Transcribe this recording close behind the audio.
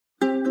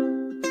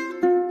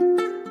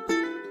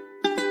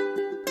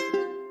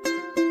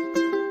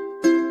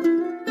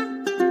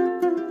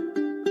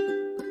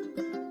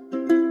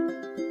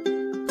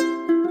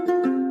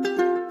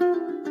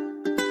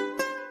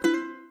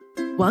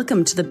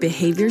Welcome to the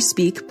Behaviour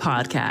Speak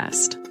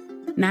podcast.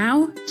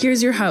 Now,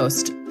 here's your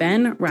host,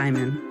 Ben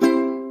Ryman.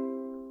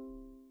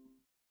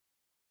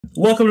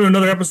 Welcome to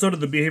another episode of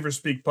the Behaviour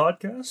Speak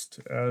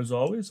podcast. As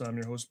always, I'm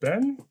your host,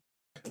 Ben.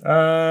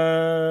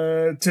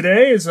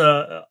 Today is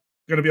going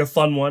to be a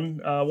fun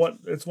one.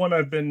 It's one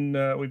we've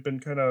been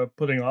kind of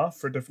putting off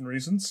for different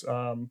reasons.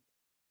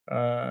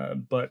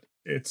 But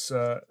it's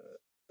we're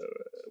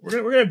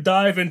gonna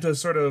dive into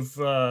sort of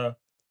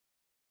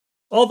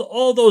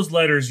all those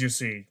letters you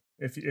see.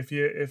 If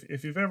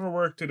you've ever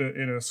worked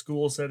in a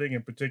school setting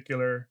in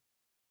particular,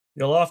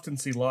 you'll often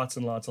see lots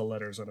and lots of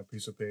letters on a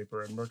piece of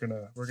paper, and we're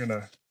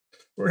gonna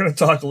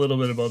talk a little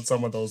bit about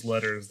some of those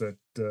letters that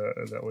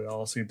we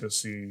all seem to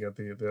see: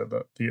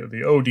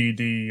 the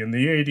ODD and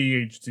the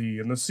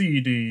ADHD and the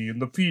CD and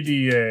the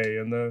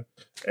PDA and the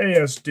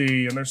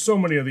ASD, and there's so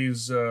many of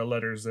these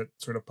letters that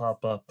sort of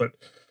pop up, but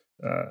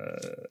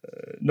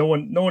no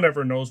one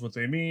ever knows what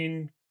they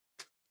mean.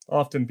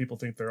 Often people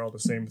think they're all the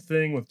same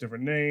thing with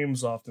different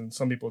names. Often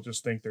some people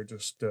just think they're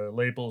just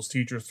labels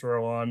teachers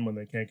throw on when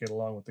they can't get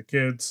along with the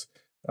kids.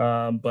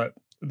 But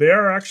they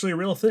are actually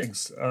real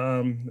things.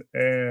 And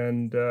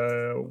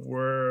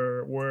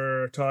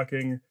we're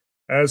talking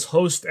as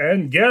host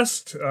and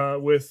guest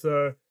with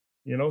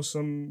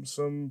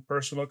some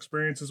personal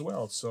experience as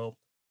well. So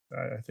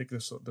I think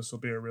this will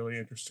be a really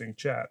interesting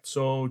chat.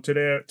 So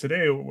today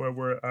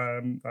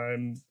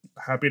I'm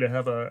happy to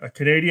have a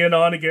Canadian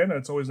on again.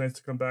 It's always nice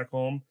to come back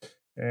home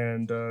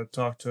and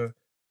talk to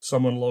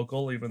someone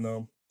local, even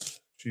though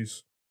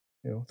she's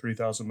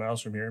 3,000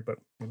 miles from here. But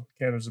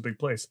Canada's a big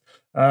place.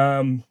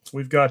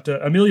 We've got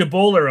Amelia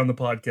Bowler on the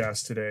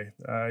podcast today.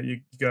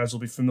 You guys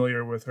will be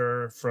familiar with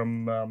her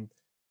from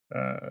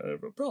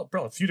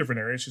probably a few different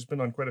areas. She's been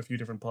on quite a few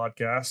different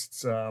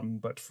podcasts,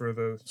 but for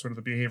the sort of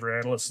the behavior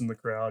analysts in the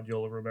crowd,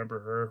 you'll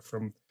remember her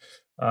from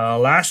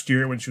last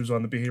year when she was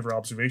on the Behavior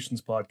Observations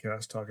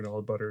podcast talking all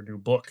about her new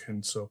book.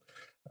 And so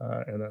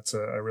and that's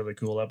a really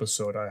cool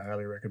episode. I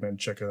highly recommend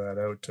checking that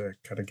out to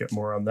kind of get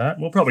more on that.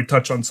 We'll probably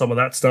touch on some of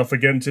that stuff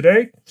again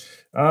today.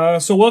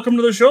 So welcome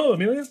to the show,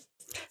 Amelia.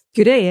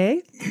 Good day,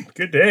 eh?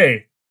 Good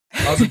day.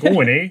 How's it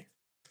going, eh?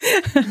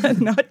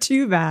 Not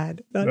too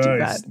bad. Not too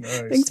bad.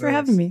 Nice, Thanks for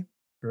having me.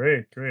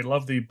 Great.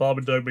 Love the Bob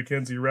and Doug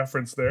McKenzie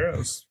reference there. That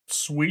was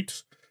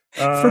sweet.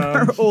 For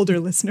our older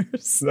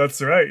listeners. That's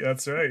right.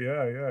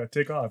 Yeah.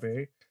 Take off,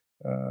 eh?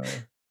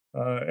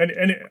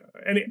 Any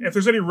if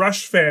there's any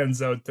Rush fans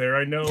out there,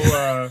 I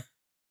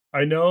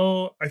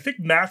think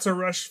Matt's a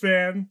Rush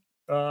fan.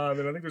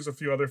 And I think there's a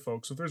few other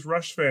folks. So if there's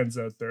Rush fans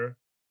out there,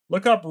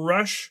 look up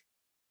Rush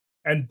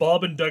and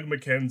Bob and Doug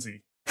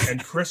McKenzie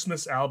and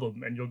Christmas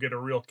album, and you'll get a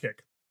real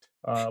kick.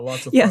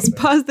 Lots of fun. Yes,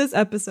 pause this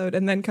episode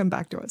and then come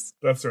back to us.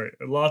 That's right.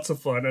 Lots of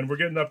fun, and we're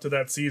getting up to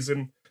that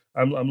season.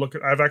 I'm looking.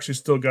 I've actually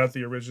still got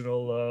the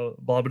original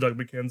Bob and Doug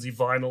McKenzie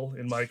vinyl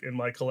in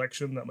my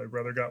collection that my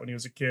brother got when he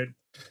was a kid,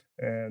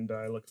 and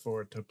I look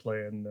forward to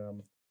playing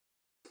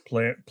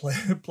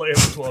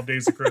 12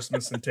 Days of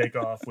Christmas and Take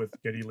Off with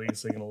Geddy Lee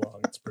singing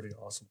along. It's pretty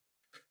awesome.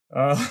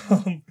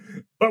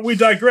 But we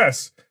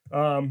digress,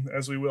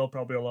 as we will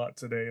probably a lot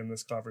today in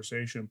this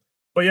conversation.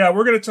 But yeah,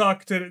 we're going to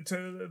talk to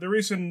the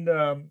reason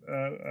I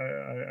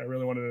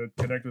really wanted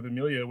to connect with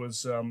Amelia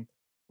was,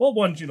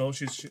 one,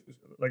 she's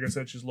like I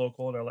said, she's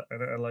local, and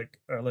I like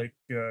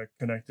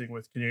connecting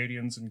with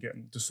Canadians and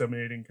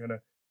disseminating kind of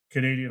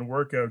Canadian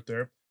work out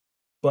there.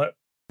 But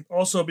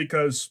also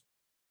because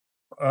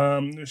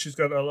she's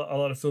got a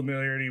lot of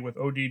familiarity with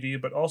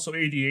ODD, but also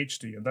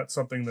ADHD, and that's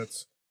something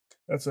that's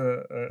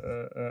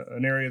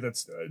an area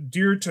that's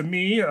dear to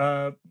me.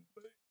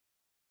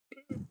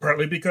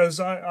 Partly because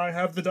I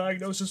have the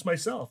diagnosis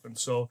myself, and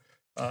so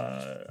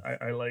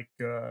I like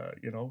I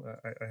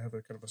have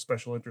a kind of a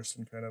special interest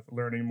in kind of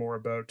learning more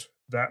about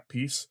that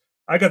piece.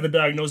 I got the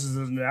diagnosis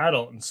as an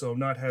adult, and so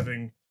not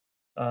having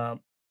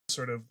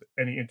sort of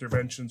any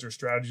interventions or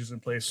strategies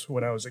in place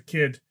when I was a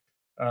kid,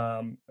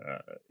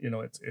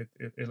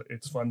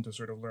 it's fun to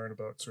sort of learn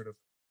about sort of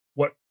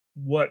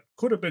what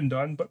could have been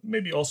done, but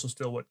maybe also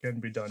still what can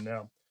be done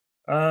now.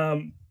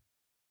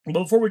 But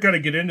before we kind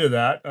of get into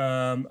that,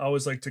 I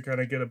always like to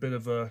kind of get a bit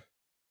of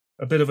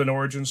an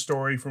origin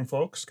story from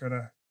folks, kind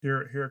of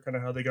hear kind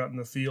of how they got in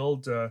the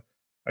field.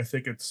 I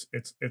think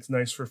it's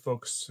nice for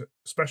folks,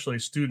 especially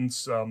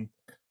students,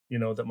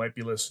 that might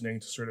be listening,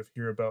 to sort of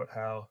hear about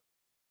how,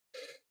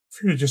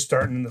 if you're just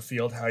starting in the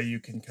field, how you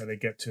can kind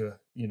of get to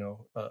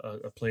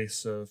a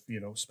place of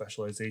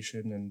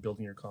specialization and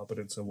building your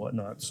competence and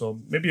whatnot. So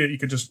maybe you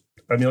could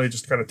Amelia,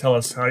 just kind of tell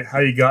us how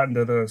you got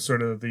into the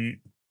sort of the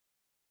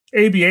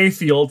ABA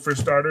field for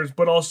starters,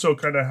 but also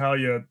kind of how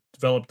you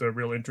developed a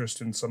real interest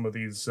in some of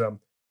these,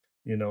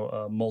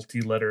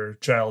 multi-letter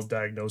child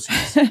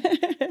diagnoses.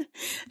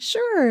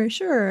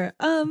 Sure.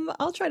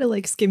 I'll try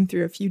to skim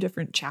through a few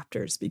different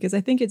chapters because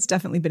I think it's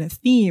definitely been a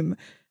theme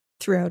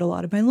throughout a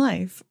lot of my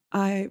life.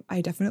 I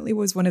definitely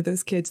was one of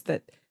those kids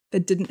that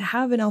didn't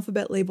have an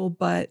alphabet label,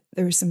 but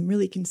there were some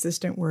really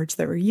consistent words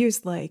that were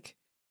used, like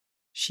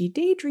she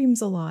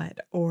daydreams a lot,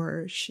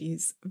 or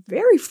she's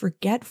very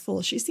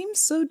forgetful. She seems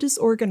so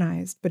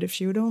disorganized, but if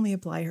she would only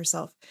apply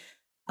herself.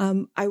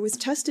 I was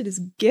tested as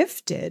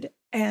gifted,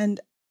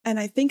 and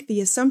I think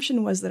the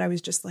assumption was that I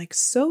was just like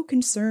so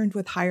concerned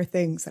with higher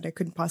things that I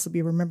couldn't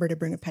possibly remember to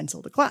bring a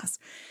pencil to class.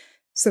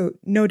 So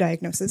no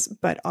diagnosis,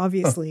 but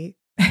obviously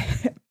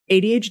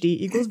ADHD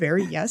equals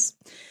very, yes.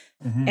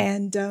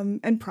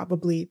 And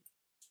probably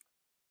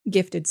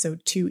gifted. So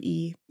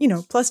 2E,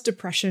 plus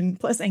depression,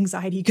 plus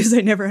anxiety, because I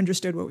never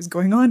understood what was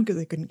going on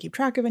because I couldn't keep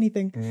track of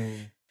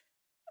anything.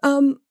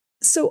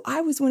 So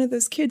I was one of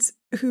those kids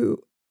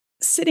who,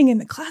 sitting in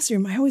the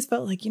classroom, I always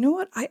felt like, you know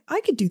what,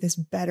 I could do this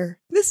better.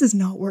 This is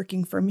not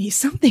working for me.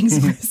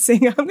 Something's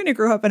missing. I'm going to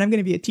grow up and I'm going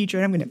to be a teacher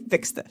and I'm going to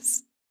fix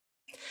this.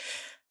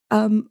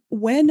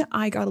 When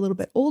I got a little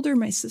bit older,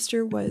 my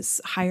sister was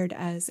hired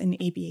as an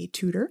ABA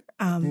tutor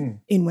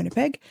in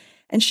Winnipeg.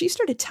 And she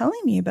started telling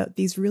me about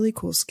these really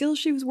cool skills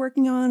she was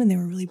working on, and they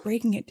were really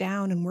breaking it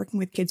down and working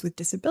with kids with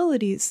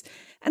disabilities.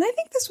 And I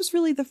think this was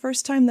really the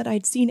first time that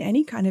I'd seen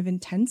any kind of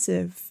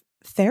intensive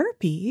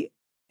therapy.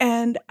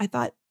 And I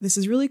thought, this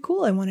is really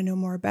cool. I want to know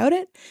more about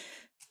it.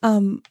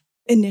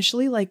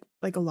 Initially, like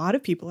a lot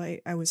of people,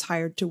 I was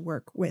hired to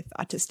work with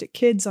autistic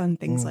kids on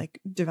things like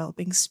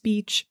developing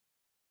speech.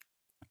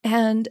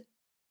 And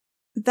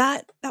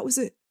that was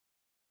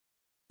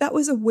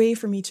a way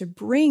for me to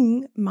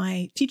bring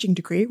my teaching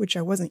degree, which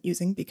I wasn't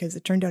using because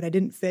it turned out I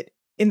didn't fit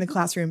in the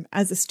classroom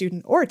as a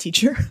student or a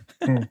teacher,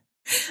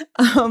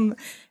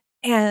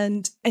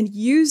 and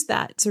use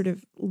that sort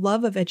of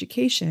love of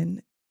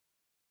education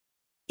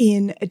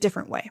in a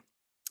different way.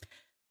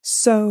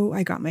 So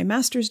I got my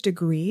master's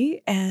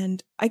degree,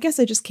 and I guess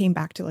I just came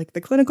back to like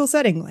the clinical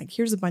setting. Like,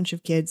 here's a bunch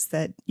of kids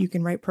that you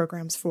can write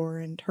programs for,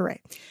 and hooray.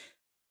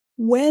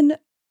 When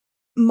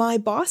my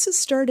bosses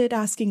started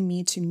asking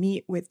me to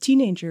meet with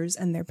teenagers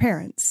and their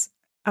parents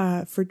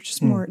for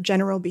just more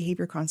general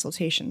behavior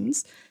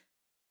consultations,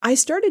 I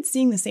started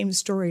seeing the same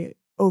story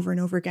over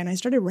and over again. I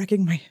started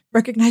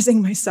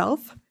recognizing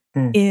myself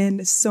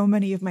in so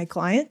many of my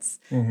clients.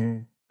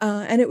 And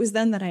it was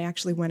then that I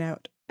actually went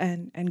out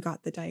and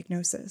got the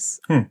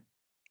diagnosis.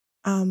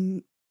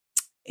 In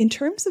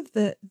terms of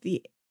the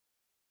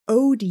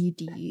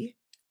ODD,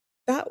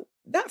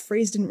 that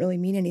phrase didn't really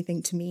mean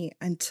anything to me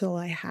until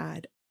I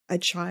had a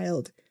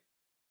child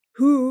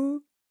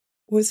who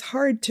was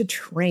hard to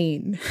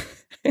train.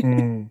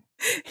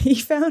 He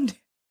found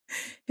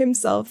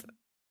himself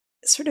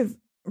sort of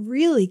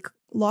really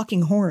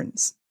locking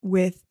horns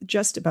with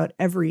just about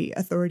every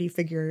authority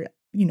figure,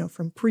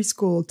 from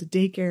preschool to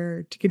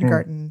daycare to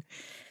kindergarten.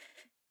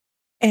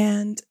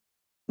 And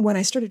when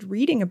I started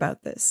reading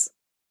about this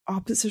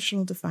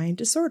oppositional defiant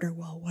disorder,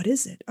 well, what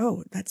is it?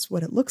 Oh, that's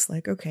what it looks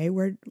like. Okay,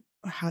 what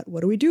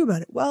do we do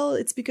about it? Well,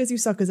 it's because you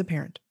suck as a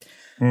parent.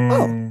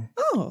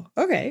 Oh,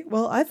 okay.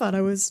 Well, I thought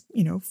I was,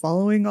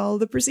 following all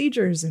the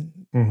procedures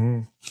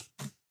and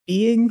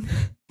being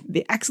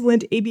the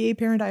excellent ABA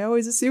parent I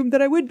always assumed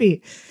that I would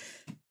be.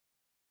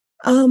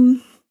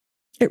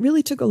 It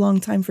really took a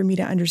long time for me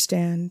to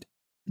understand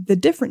the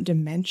different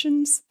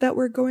dimensions that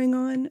were going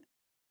on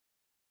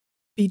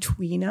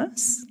between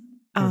us,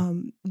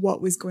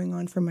 what was going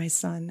on for my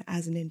son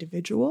as an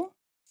individual,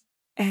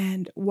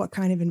 and what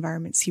kind of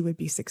environments he would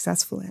be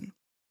successful in.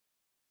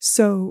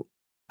 So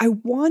I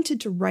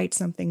wanted to write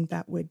something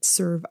that would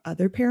serve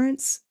other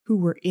parents who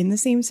were in the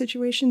same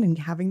situation and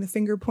having the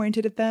finger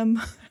pointed at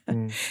them,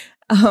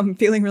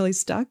 feeling really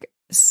stuck.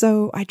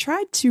 So I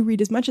tried to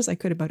read as much as I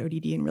could about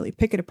ODD and really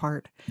pick it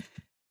apart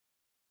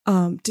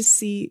to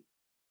see,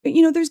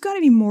 there's got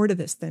to be more to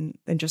this than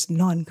just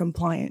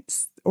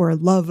non-compliance or a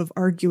love of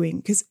arguing,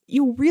 because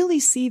you really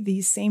see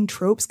these same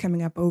tropes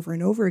coming up over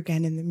and over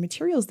again in the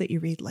materials that you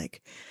read.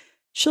 Like,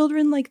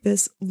 children like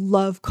this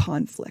love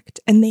conflict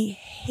and they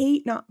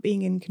hate not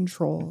being in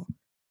control.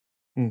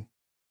 And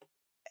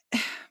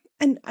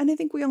I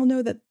think we all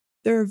know that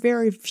there are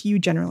very few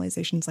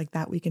generalizations like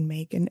that we can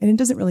make, and it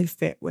doesn't really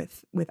fit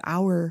with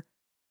our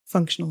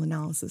functional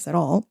analysis at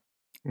all.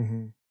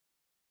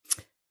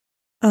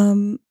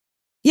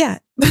 Yeah,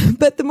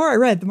 but the more I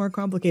read, the more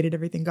complicated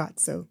everything got.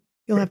 So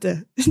you'll have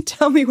to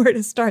tell me where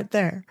to start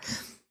there.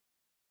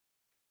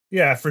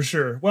 Yeah, for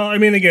sure. Well, I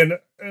mean, again,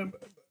 kind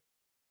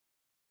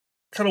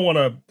of want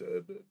to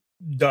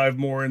dive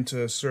more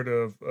into sort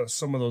of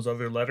some of those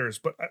other letters.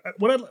 But I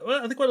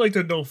think what I'd like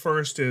to know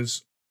first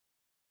is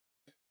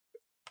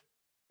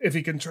if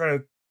you can try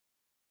to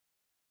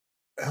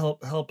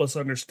help us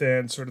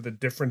understand sort of the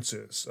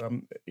differences.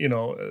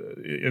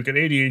 You've got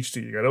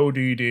ADHD, you got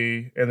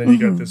ODD, and then you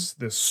got this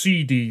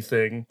CD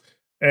thing.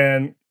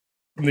 And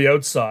from the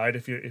outside,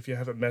 if you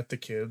haven't met the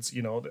kids,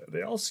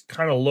 they all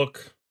kind of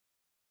look.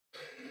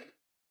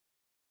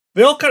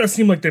 They all kind of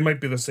seem like they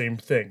might be the same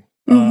thing.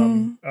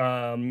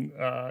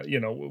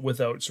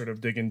 Without sort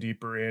of digging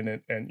deeper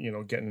in and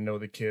getting to know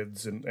the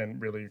kids and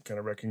really kind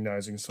of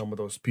recognizing some of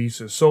those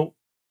pieces. So,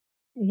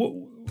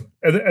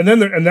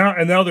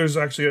 now there's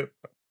actually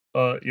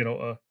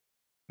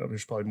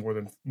there's probably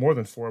more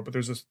than four, but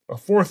there's a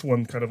fourth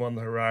one kind of on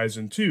the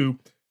horizon too,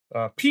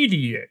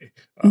 PDA,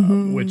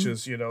 which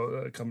is,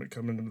 coming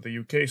into the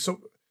UK. So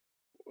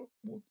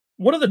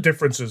what are the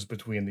differences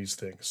between these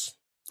things?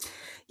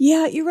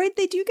 Yeah, you're right.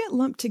 They do get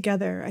lumped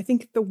together. I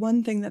think the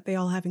one thing that they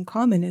all have in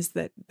common is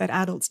that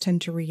adults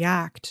tend to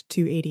react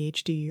to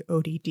ADHD,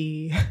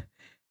 ODD,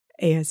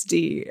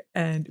 ASD,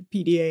 and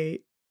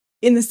PDA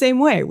in the same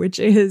way, which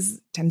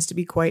tends to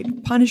be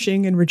quite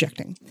punishing and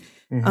rejecting.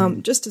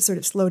 Just to sort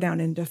of slow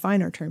down and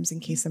define our terms in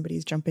case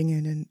somebody's jumping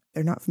in and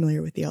they're not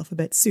familiar with the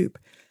alphabet soup.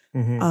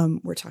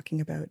 We're talking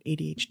about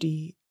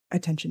ADHD,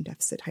 attention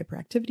deficit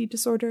hyperactivity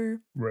disorder.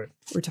 Right.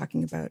 We're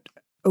talking about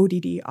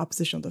ODD,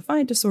 oppositional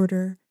defiant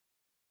disorder.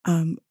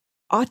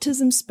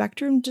 Autism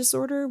spectrum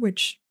disorder,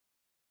 which,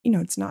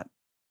 it's not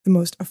the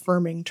most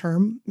affirming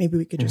term. Maybe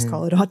we could just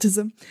call it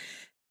autism.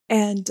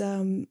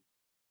 And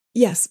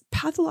yes,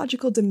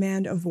 pathological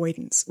demand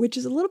avoidance, which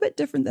is a little bit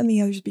different than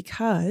the others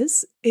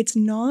because it's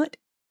not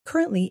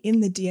currently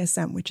in the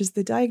DSM, which is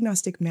the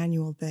diagnostic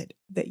manual that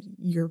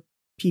your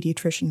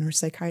pediatrician or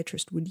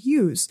psychiatrist would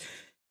use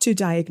to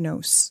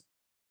diagnose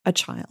a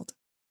child.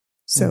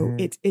 So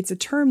it's a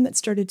term that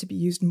started to be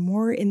used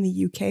more in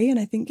the UK, and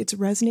I think it's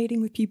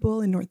resonating with people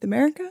in North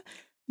America,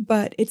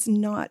 but it's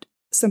not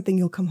something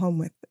you'll come home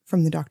with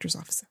from the doctor's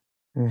office.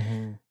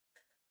 In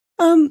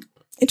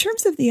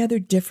terms of the other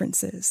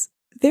differences,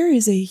 there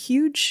is a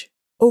huge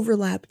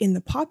overlap in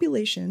the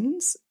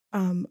populations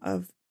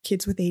of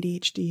kids with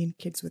ADHD and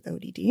kids with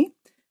ODD,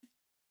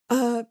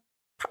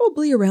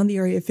 probably around the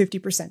area of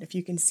 50%, if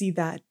you can see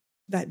that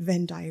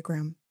Venn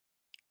diagram.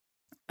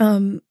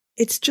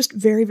 It's just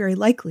very, very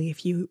likely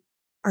if you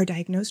are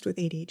diagnosed with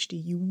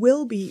ADHD, you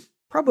will be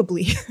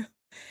probably,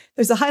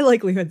 there's a high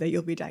likelihood that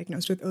you'll be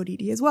diagnosed with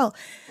ODD as well.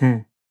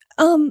 I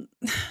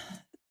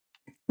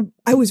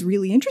was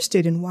really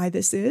interested in why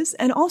this is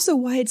and also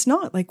why it's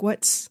not. Like,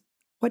 what's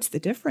the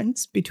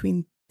difference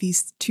between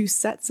these two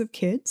sets of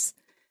kids?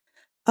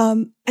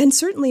 And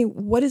certainly,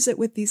 what is it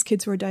with these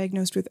kids who are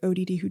diagnosed with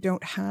ODD who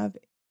don't have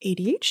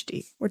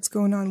ADHD? What's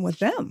going on with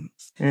them?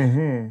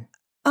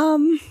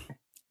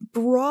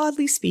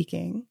 Broadly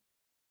speaking,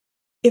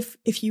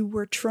 if you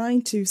were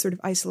trying to sort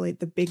of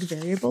isolate the big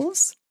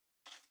variables,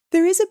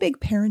 there is a big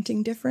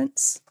parenting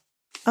difference.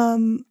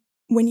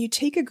 When you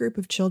take a group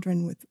of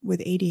children with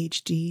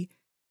ADHD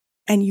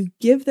and you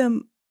give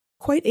them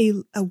quite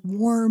a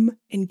warm,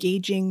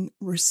 engaging,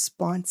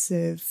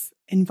 responsive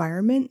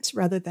environment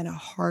rather than a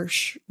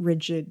harsh,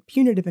 rigid,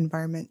 punitive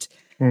environment,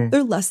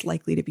 they're less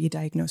likely to be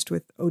diagnosed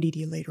with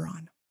ODD later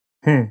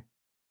on.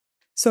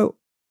 So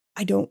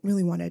I don't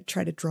really want to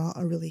try to draw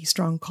a really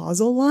strong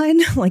causal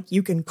line, like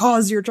you can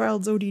cause your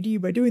child's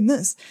ODD by doing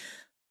this.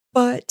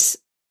 But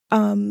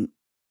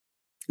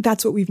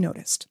that's what we've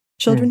noticed.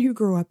 Children who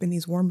grow up in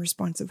these warm,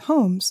 responsive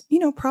homes,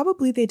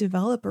 probably they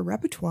develop a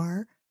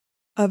repertoire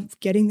of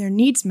getting their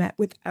needs met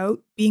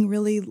without being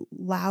really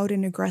loud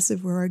and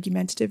aggressive or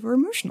argumentative or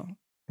emotional.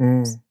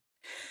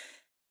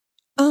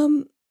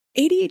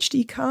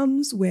 ADHD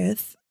comes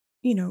with,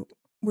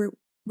 where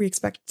we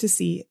expect to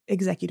see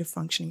executive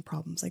functioning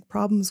problems, like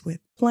problems with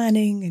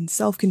planning and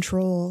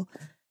self-control.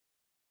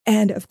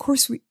 And of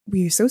course,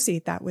 we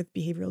associate that with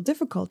behavioral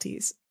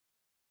difficulties.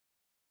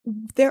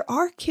 There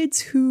are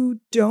kids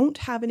who don't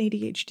have an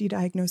ADHD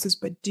diagnosis,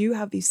 but do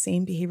have these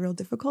same behavioral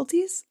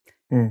difficulties.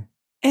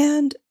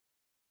 And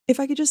if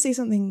I could just say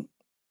something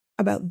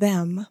about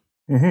them,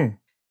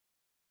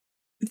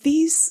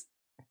 these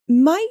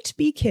might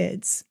be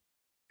kids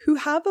who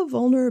have a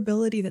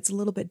vulnerability that's a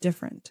little bit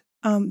different.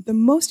 The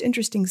most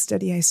interesting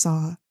study I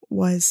saw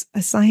was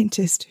a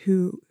scientist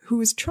who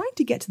was trying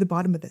to get to the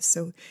bottom of this.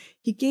 So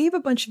he gave a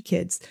bunch of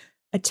kids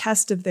a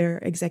test of their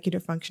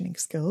executive functioning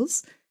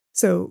skills.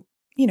 So,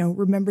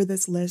 remember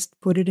this list,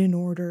 put it in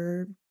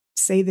order,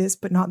 say this,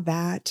 but not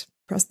that,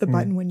 press the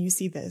button when you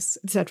see this,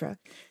 etc.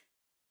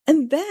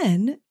 And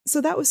then,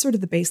 so that was sort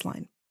of the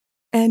baseline.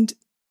 And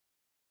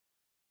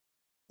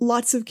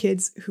lots of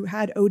kids who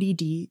had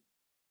ODD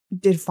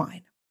did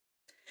fine.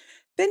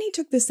 Then he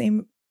took the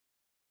same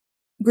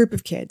group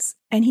of kids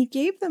and he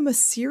gave them a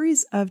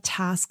series of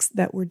tasks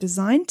that were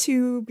designed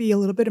to be a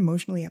little bit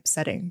emotionally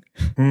upsetting.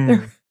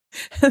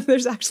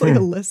 There's actually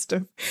a list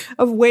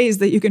of ways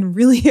that you can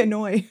really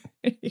annoy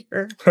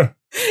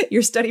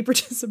your study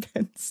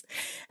participants.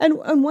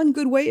 And one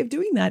good way of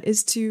doing that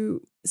is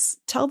to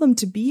tell them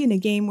to be in a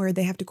game where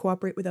they have to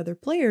cooperate with other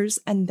players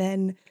and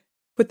then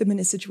put them in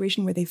a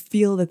situation where they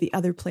feel that the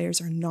other players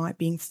are not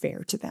being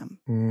fair to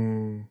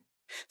them.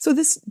 So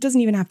this doesn't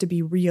even have to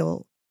be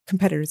real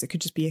competitors. It could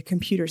just be a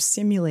computer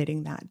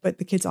simulating that. But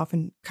the kids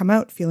often come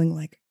out feeling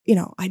like,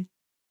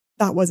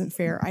 that wasn't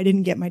fair. I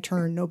didn't get my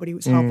turn. Nobody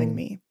was helping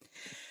me.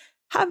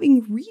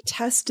 Having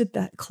retested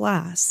that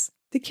class,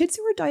 the kids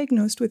who were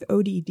diagnosed with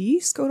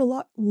ODD scored a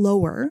lot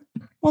lower.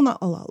 Well, not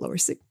a lot lower.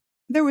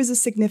 There was a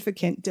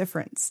significant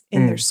difference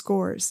in their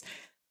scores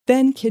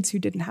than kids who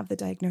didn't have the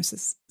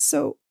diagnosis.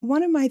 So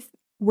one of my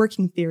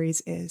working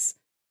theories is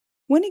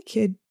when a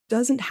kid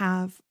doesn't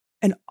have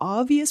an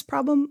obvious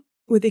problem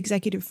with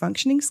executive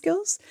functioning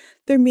skills,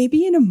 there may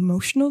be an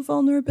emotional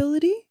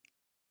vulnerability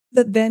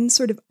that then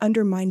sort of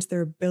undermines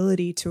their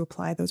ability to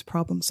apply those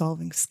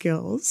problem-solving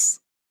skills.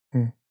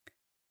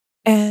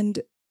 And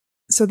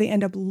so they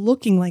end up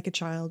looking like a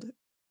child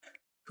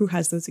who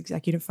has those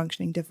executive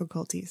functioning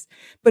difficulties.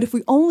 But if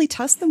we only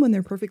test them when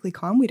they're perfectly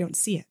calm, we don't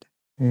see it.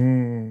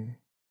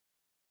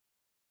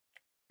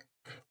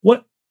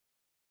 What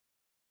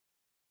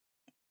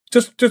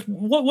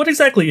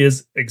exactly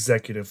is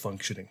executive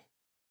functioning?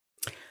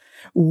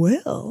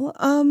 Well,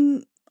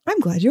 I'm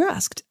glad you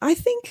asked. I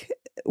think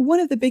one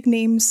of the big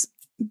names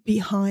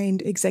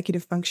behind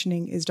executive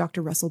functioning is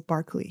Dr. Russell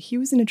Barkley. He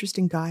was an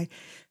interesting guy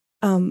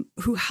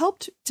who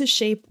helped to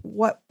shape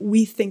what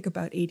we think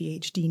about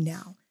ADHD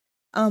now.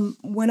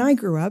 When I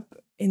grew up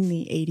in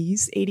the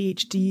 80s,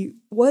 ADHD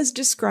was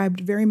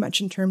described very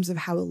much in terms of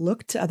how it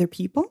looked to other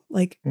people,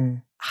 like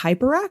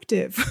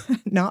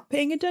hyperactive, not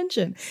paying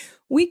attention.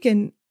 We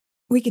can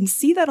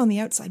see that on the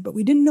outside, but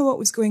we didn't know what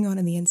was going on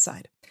the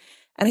inside.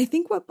 And I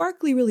think what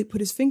Barkley really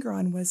put his finger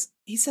on was,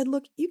 he said,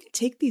 look, you can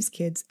take these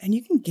kids and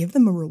you can give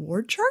them a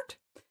reward chart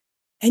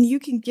and you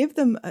can give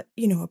them a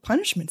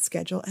punishment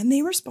schedule, and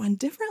they respond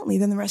differently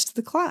than the rest of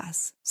the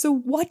class. So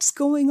what's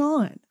going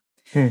on?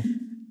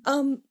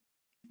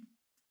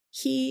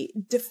 He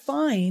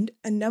defined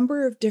a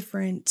number of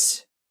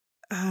different,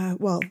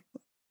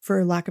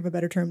 for lack of a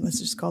better term, let's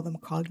just call them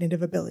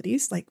cognitive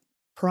abilities, like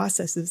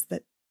processes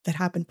that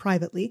happen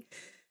privately,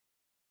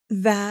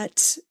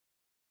 that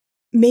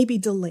may be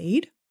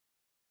delayed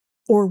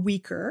or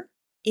weaker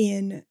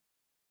in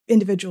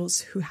individuals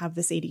who have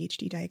this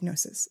ADHD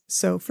diagnosis.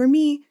 So for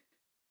me,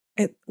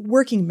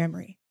 working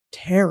memory,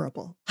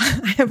 terrible.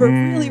 I have a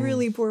really,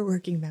 really poor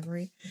working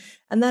memory.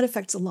 And that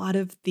affects a lot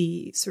of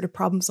the sort of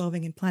problem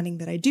solving and planning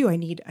that I do. I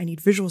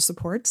need visual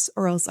supports,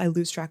 or else I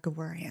lose track of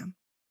where I am.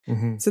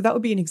 So that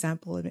would be an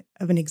example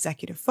of an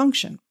executive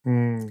function.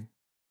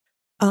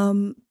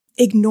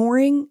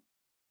 Ignoring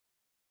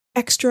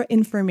extra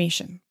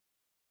information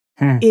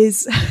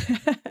is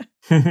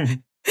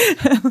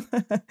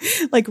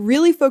like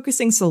really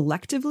focusing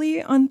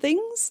selectively on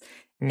things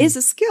is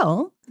a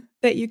skill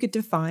that you could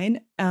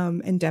define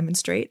and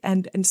demonstrate.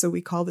 And so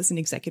we call this an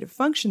executive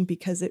function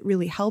because it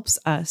really helps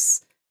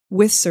us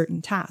with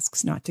certain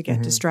tasks, not to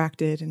get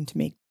distracted and to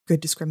make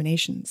good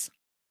discriminations.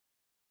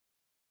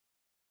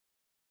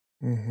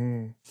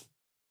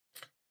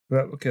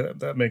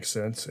 That makes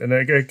sense. And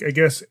I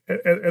guess,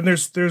 and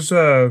there's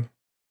I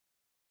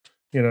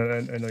know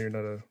you're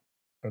not a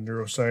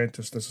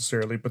neuroscientist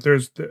necessarily, but I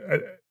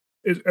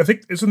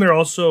think, isn't there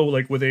also,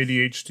 like with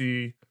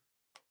ADHD,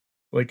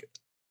 like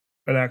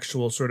an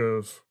actual sort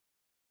of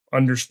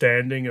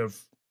understanding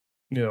of,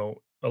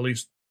 at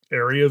least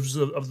areas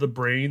of the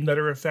brain that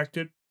are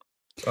affected,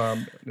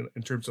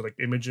 in terms of like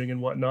imaging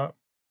and whatnot,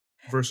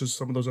 versus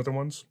some of those other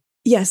ones?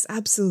 Yes,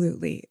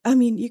 absolutely. I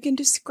mean,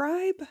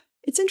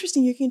 it's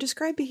interesting. You can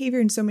describe behavior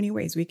in so many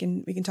ways. We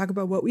can talk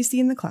about what we see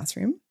in the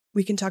classroom.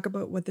 We can talk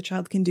about what the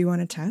child can do on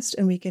a test,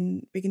 and we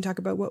can talk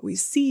about what we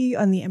see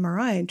on the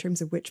MRI in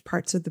terms of which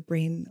parts of the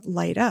brain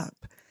light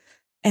up.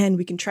 And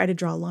we can try to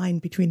draw a line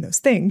between those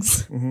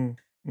things.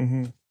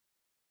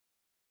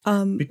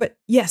 But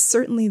yes,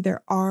 certainly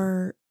there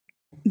are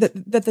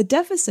that the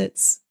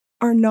deficits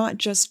are not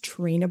just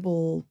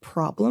trainable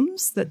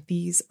problems, that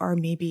these are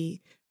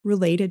maybe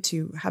related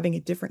to having a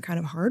different kind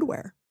of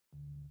hardware,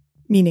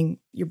 meaning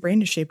your brain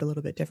is shaped a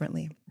little bit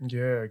differently.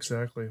 Yeah,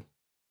 exactly.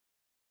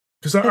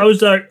 Because I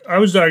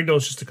was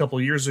diagnosed just a couple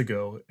of years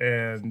ago,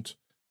 and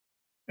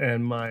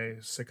my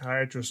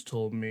psychiatrist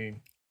told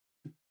me,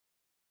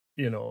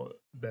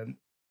 that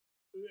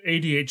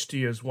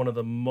ADHD is one of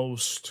the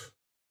most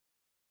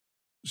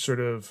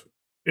sort of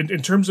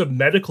in terms of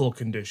medical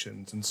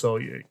conditions, and so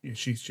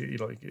she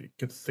you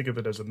could think of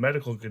it as a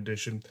medical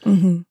condition.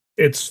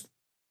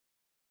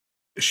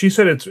 She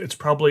said it's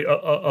probably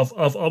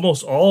of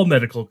almost all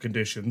medical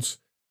conditions,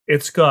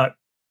 it's got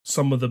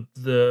some of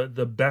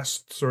the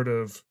best sort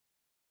of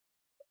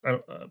I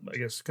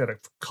guess kind of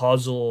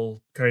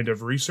causal kind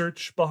of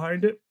research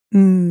behind it,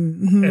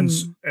 and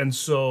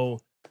so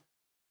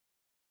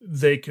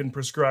they can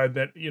prescribe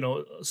that,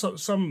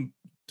 some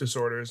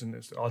disorders, and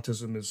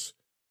autism is,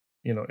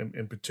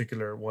 in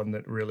particular, one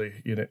that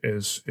really,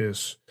 is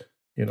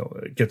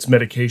gets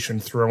medication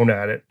thrown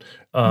at it,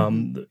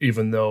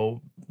 even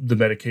though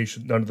none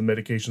of the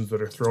medications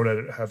that are thrown at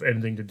it have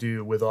anything to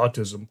do with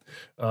autism.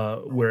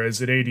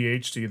 Whereas at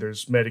ADHD,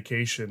 there's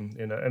medication,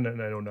 and I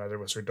know neither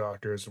of us are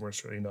doctors, and we're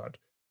certainly not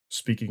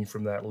speaking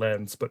from that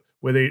lens. But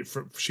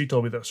she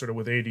told me that sort of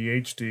with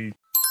ADHD,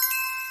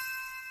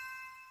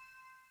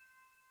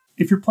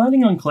 if you're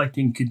planning on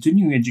collecting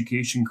continuing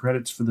education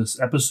credits for this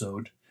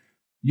episode,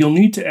 you'll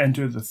need to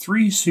enter the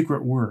 3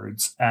 secret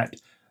words at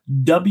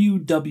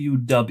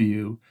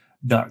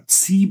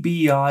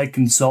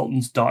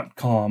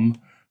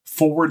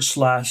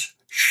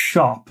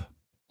www.cbiconsultants.com/shop.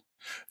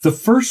 The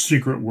first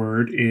secret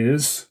word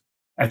is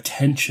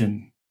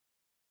attention.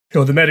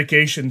 The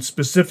medication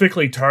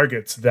specifically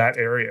targets that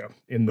area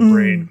in the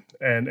brain.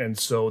 And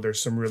so there's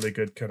some really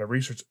good kind of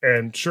research.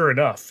 And sure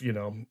enough,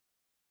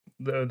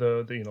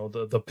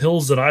 the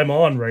pills that I'm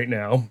on right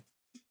now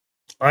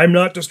I'm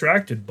not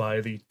distracted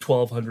by the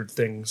 1,200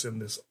 things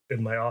in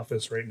my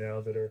office right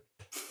now that are,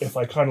 if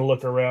I kind of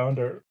look around,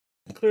 are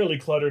clearly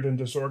cluttered and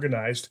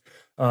disorganized,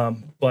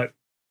 but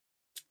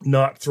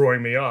not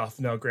throwing me off.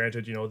 Now,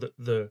 granted,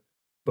 the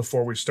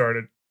before we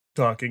started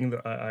talking,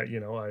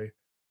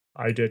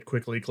 I did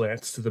quickly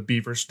glance to the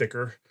beaver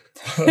sticker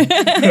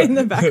in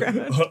the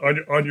background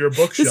on your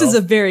bookshelf. This is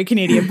a very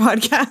Canadian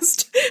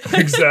podcast.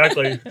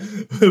 Exactly.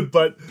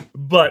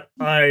 but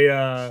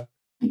I,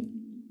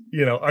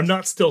 I'm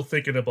not still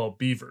thinking about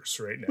beavers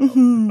right now.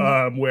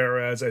 Mm-hmm.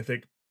 Whereas I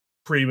think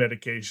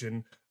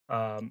pre-medication,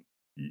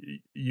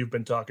 you've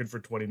been talking for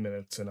 20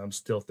 minutes and I'm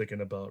still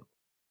thinking about,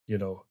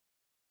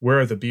 where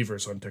are the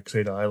beavers on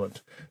Texada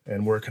Island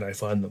and where can I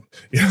find them?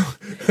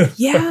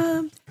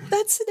 Yeah,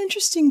 that's an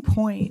interesting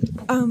point.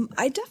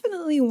 I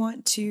definitely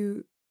want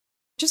to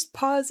just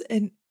pause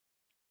and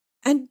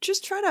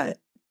just try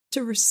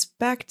to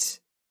respect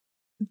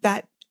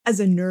that as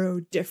a neuro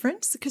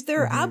difference, because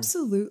there are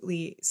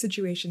absolutely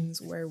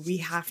situations where we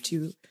have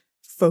to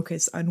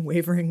focus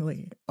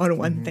unwaveringly on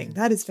one thing.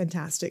 That is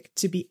fantastic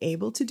to be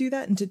able to do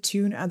that and to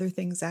tune other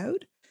things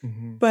out.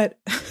 But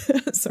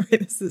sorry,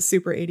 this is a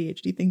super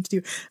ADHD thing to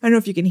do. I don't know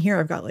if you can hear,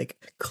 I've got like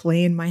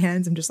clay in my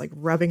hands. I'm just like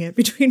rubbing it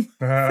between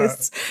my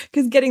fists,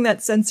 because getting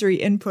that sensory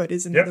input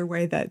is another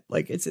way that,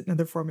 like, it's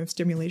another form of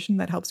stimulation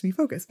that helps me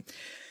focus,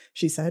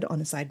 she said on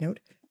a side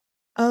note.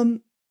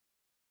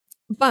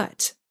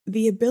 But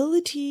the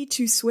ability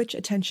to switch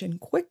attention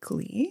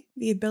quickly,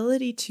 the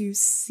ability to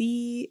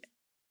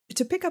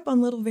pick up on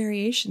little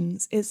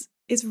variations is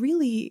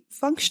really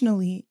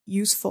functionally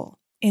useful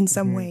in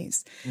some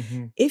ways.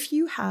 If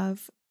you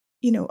have,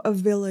 a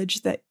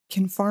village that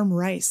can farm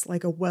rice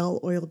like a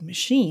well-oiled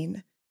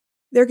machine,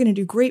 they're going to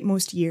do great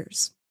most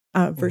years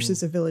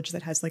versus a village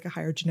that has like a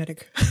higher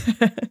genetic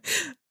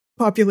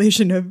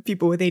population of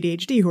people with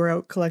ADHD who are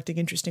out collecting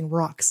interesting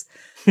rocks.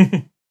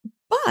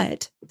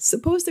 But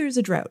suppose there's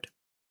a drought,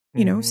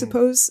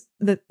 suppose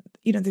that,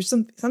 there's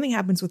something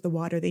happens with the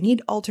water. They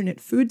need alternate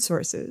food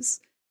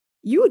sources.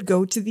 You would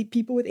go to the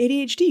people with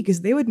ADHD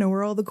because they would know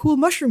where all the cool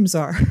mushrooms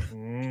are.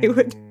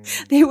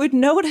 They would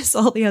notice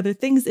all the other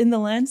things in the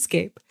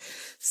landscape.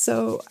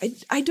 So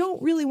I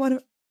don't really want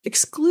to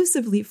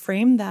exclusively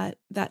frame that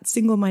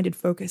single-minded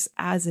focus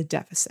as a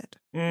deficit.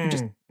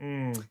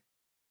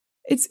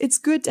 It's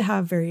good to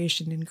have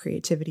variation in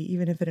creativity,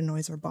 even if it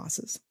annoys our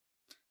bosses.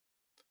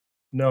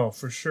 No,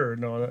 for sure.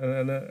 No,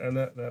 and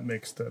that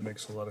makes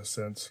a lot of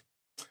sense.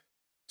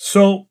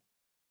 So,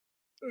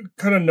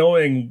 kind of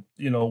knowing,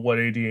 what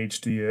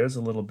ADHD is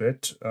a little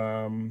bit,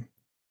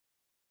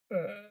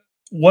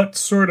 what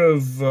sort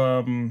of,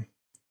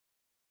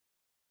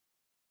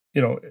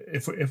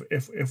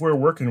 if we're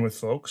working with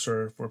folks,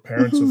 or if we're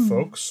parents of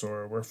folks,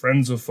 or we're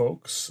friends of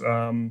folks, what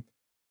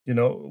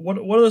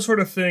are the sort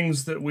of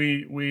things that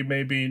we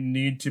maybe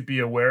need to be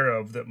aware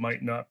of that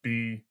might not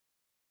be,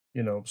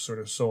 sort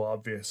of so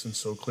obvious and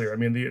so clear? I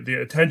mean, the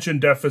attention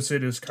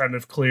deficit is kind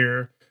of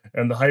clear,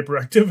 and the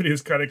hyperactivity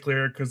is kind of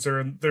clear because they're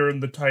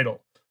in the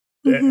title,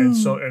 and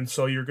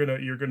so you're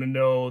gonna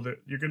know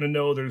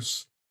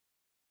there's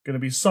gonna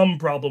be some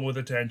problem with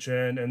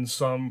attention and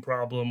some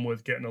problem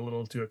with getting a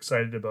little too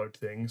excited about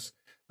things,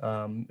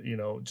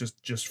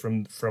 just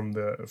from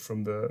the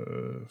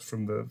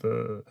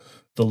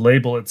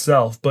label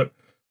itself. But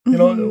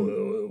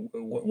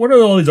what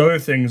are all these other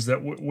things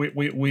that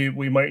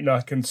we might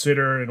not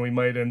consider, and we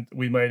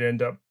might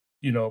end up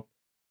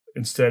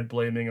instead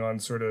blaming on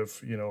sort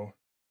of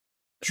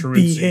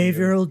truancy,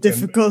 behavioral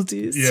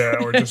difficulties,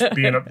 or just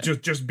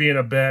being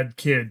a bad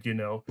kid,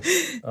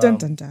 dun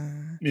dun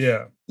dun.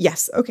 Yeah.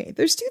 Yes. Okay.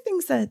 There's two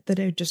things that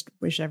I just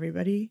wish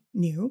everybody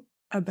knew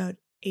about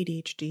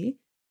ADHD.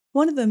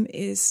 One of them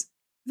is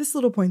this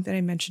little point that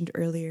I mentioned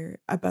earlier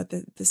about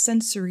the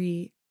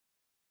sensory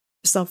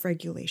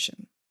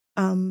self-regulation.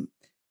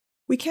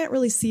 We can't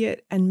really see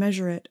it and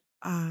measure it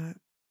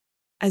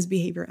as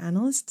behavior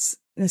analysts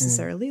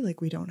necessarily.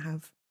 Like, we don't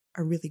have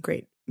a really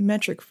great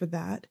metric for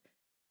that.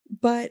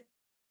 But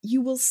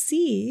you will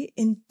see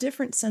in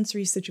different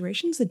sensory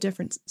situations a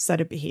different set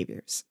of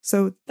behaviors.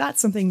 So that's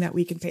something that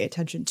we can pay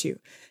attention to.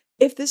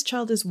 If this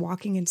child is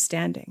walking and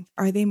standing,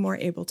 are they more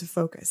able to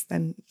focus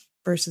than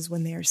versus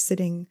when they are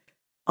sitting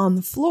on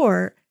the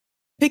floor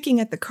picking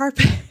at the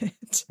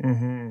carpet?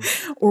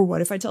 Or what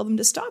if I tell them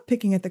to stop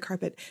picking at the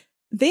carpet?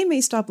 They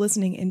may stop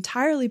listening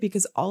entirely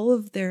because all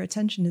of their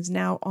attention is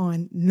now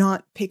on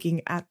not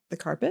picking at the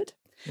carpet.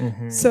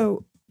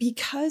 So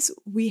because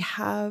we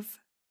have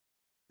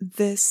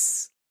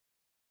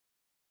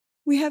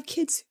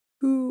kids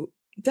who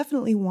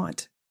definitely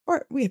want,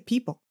 or we have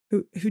people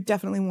who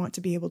definitely want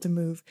to be able to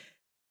move,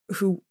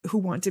 who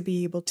want to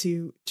be able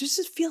to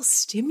just feel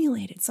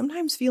stimulated.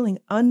 Sometimes feeling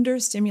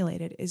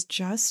understimulated is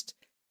just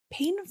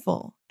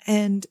painful.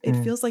 And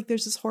it feels like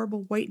there's this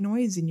horrible white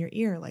noise in your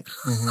ear, like,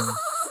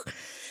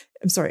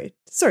 I'm sorry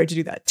to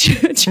do that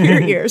to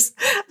your ears.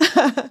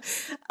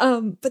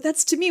 But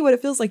that's, to me, what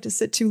it feels like to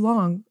sit too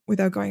long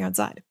without going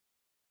outside.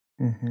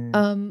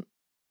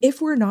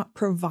 If we're not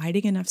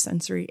providing enough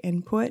sensory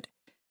input,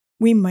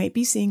 we might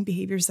be seeing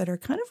behaviors that are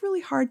kind of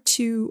really hard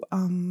to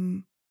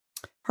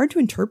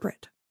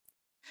interpret.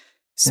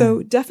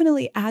 So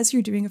definitely, as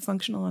you're doing a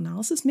functional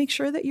analysis, make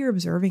sure that you're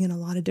observing in a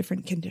lot of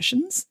different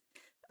conditions,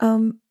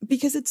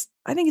 because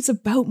I think it's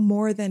about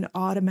more than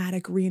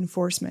automatic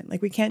reinforcement.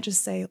 Like, we can't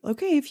just say,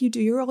 okay, if you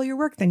do all your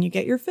work, then you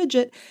get your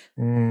fidget.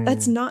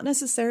 That's not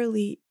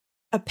necessarily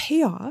a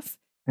payoff.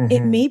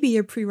 It may be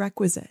a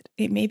prerequisite.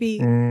 It may be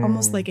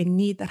almost like a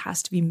need that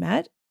has to be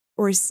met,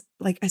 or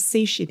like a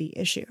satiety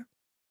issue.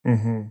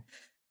 The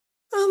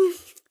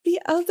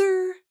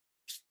other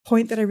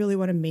point that I really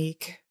want to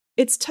make,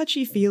 it's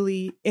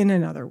touchy-feely in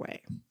another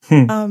way.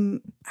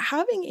 Having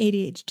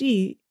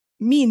ADHD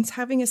means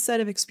having a set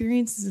of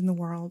experiences in the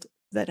world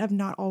that have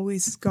not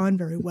always gone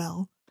very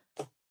well.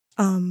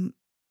 And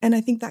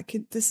I think that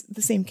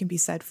the same can be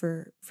said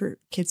for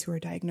kids who are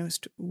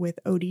diagnosed with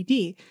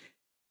ODD.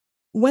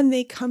 When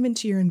they come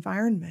into your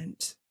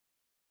environment,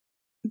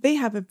 they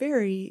have a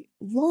very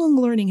long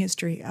learning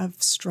history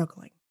of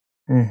struggling.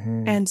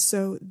 And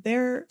so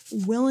their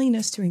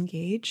willingness to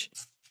engage,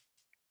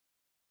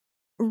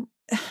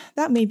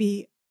 that may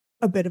be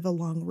a bit of a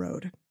long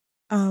road.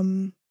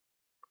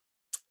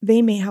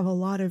 They may have a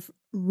lot of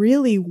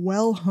really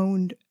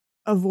well-honed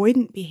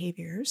avoidant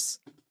behaviors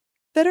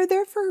that are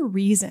there for a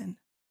reason,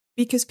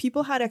 because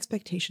people had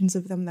expectations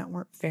of them that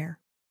weren't fair.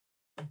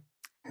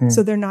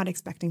 So they're not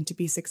expecting to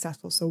be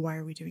successful. So why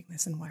are we doing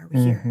this and why are we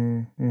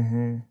here?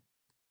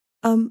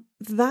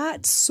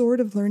 That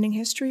sort of learning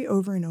history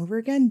over and over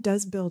again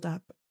does build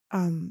up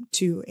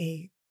to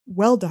a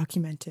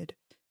well-documented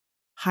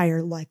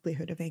higher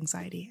likelihood of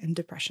anxiety and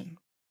depression.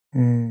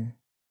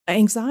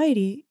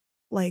 Anxiety,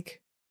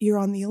 like, you're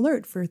on the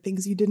alert for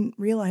things you didn't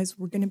realize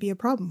were going to be a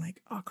problem.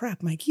 Like, oh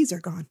crap, my keys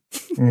are gone.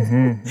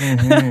 I'm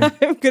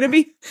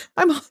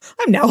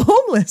now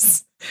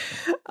homeless.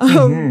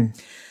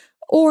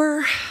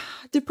 Or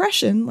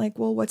depression, like,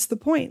 well, what's the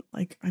point?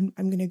 Like, I'm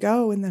going to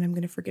go and then I'm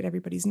going to forget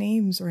everybody's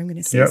names, or I'm going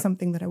to say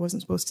something that I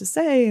wasn't supposed to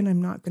say, and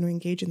I'm not going to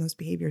engage in those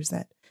behaviors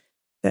that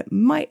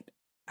might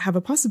have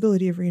a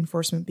possibility of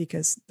reinforcement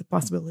because the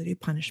possibility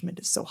of punishment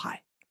is so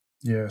high.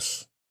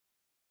 Yes.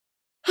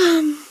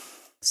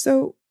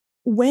 So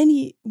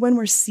when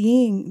we're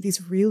seeing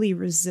these really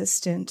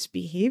resistant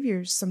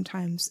behaviors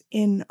sometimes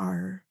in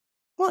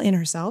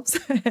ourselves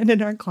and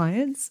in our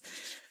clients,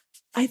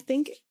 I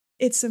think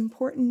it's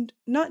important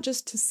not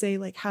just to say,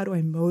 like, how do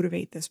I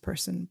motivate this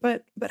person,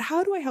 but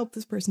how do I help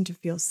this person to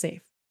feel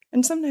safe?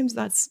 And sometimes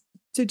that's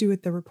to do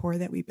with the rapport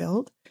that we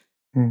build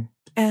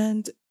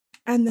and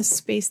the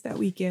space that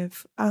we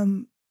give.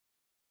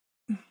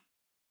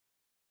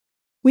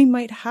 We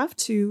might have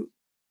to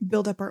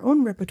build up our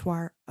own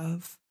repertoire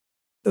of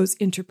those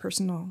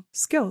interpersonal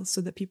skills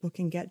so that people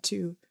can get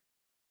to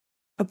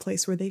a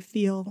place where they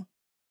feel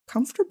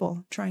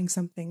comfortable trying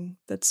something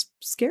that's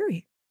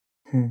scary.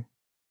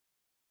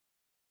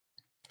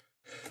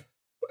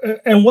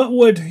 And what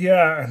would,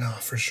 I know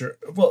for sure.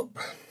 Well,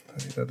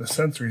 the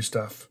sensory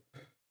stuff.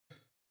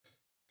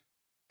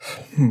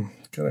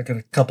 Got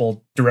a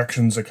couple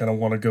directions I kind of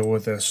want to go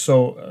with this.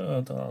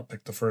 So I'll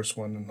pick the first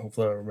one, and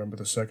hopefully I'll remember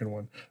the second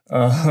one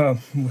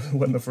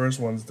when the first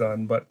one's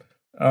done. But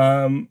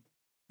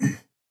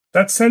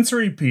that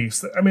sensory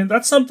piece, I mean,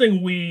 that's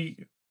something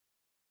we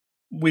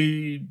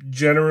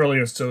generally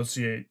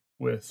associate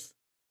with,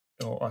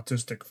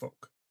 autistic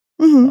folk.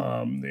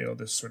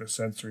 This sort of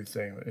sensory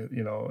thing,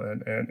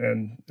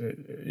 and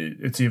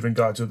it's even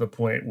got to the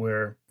point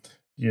where,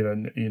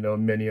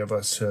 many of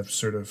us have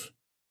sort of,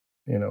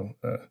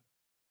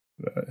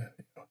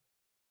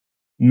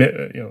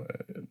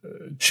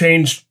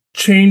 change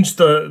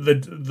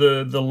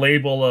the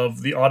label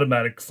of the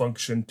automatic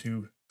function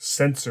to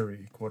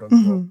sensory, quote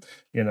unquote,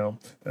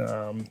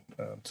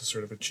 to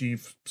sort of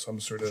achieve some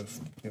sort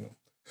of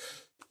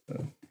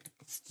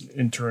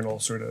internal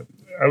sort of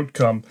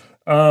outcome.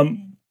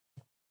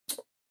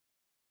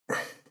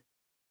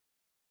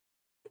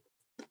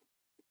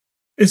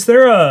 Is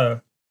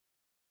there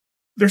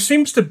there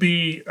seems to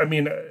be, I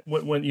mean,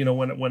 when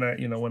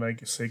I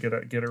say get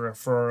a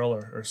referral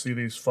or see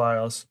these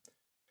files,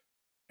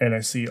 and I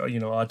see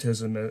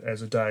autism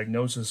as a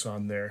diagnosis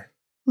on there,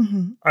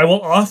 I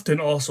will often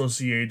also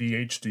see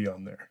ADHD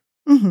on there.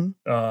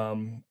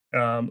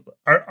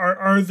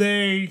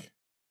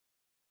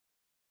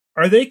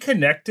 Are they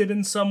connected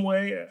in some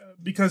way?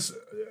 Because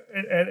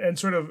and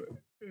sort of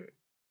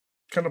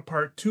kind of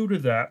part two to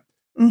that,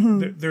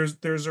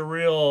 there's a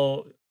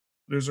real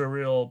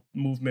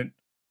movement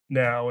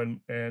now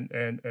and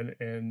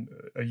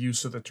a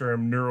use of the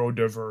term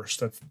neurodiverse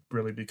that's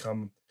really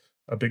become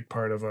a big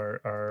part of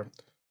our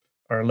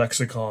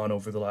lexicon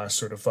over the last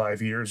sort of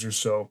 5 years or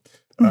so.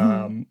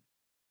 And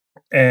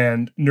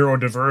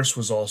neurodiverse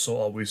was also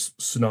always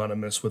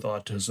synonymous with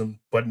autism,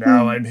 but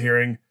now I'm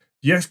hearing,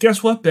 yes,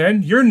 guess what,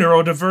 Ben? You're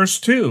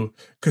neurodiverse too,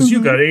 because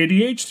you got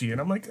ADHD.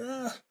 And I'm like,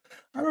 I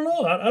don't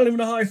know. I don't even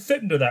know how I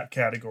fit into that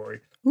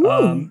category. Or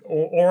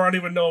I don't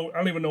even know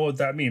what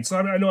that means. So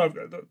I know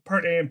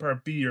part A and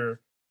part B are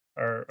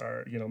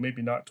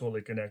maybe not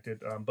totally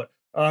connected. But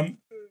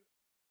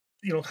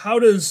how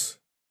does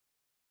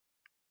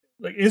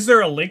like, is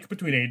there a link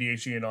between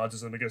ADHD and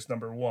autism? I guess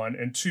number one,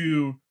 and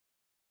two,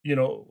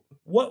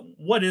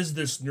 what is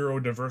this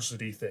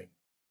neurodiversity thing?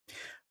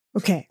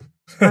 Okay.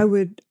 I'm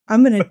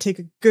going to take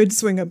a good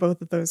swing at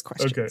both of those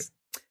questions. Okay.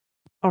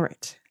 All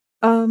right.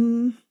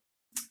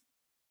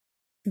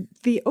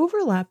 The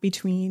overlap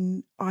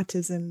between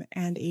autism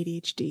and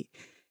ADHD,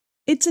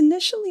 it's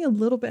initially a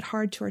little bit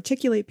hard to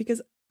articulate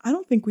because I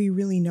don't think we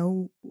really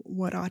know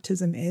what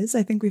autism is.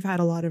 I think we've had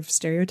a lot of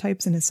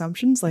stereotypes and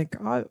assumptions like,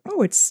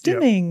 oh, it's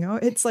stimming. Yep. Oh,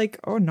 it's like,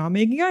 oh, not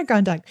making eye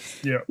contact.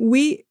 Yeah.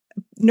 We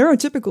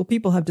neurotypical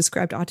people have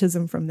described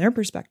autism from their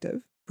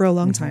perspective for a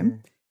long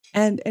time.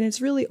 And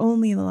it's really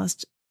only in the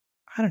last,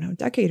 I don't know,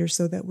 decade or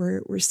so that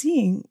we're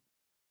seeing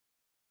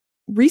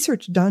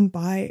research done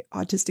by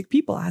autistic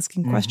people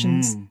asking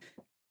questions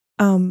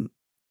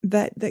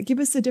that give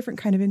us a different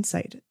kind of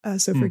insight.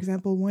 So, for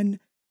example,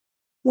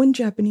 one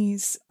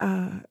Japanese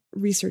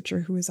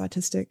researcher who is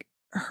autistic,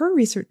 her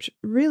research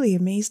really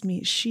amazed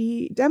me.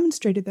 She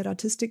demonstrated that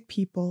autistic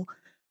people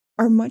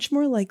are much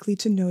more likely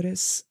to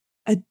notice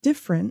a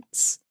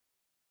difference,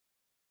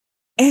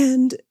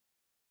 and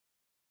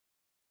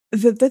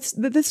that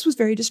this was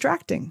very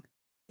distracting.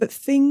 That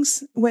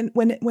things, when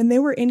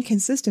there were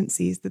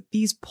inconsistencies, that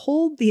these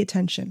pulled the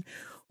attention.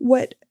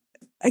 What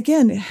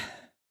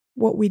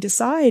we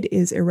decide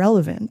is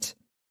irrelevant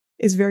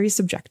is very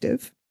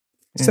subjective.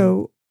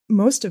 So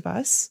most of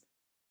us,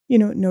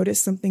 notice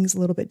something's a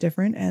little bit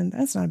different, and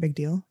that's not a big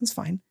deal. It's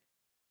fine.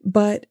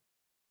 But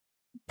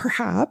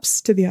perhaps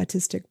to the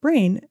autistic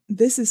brain,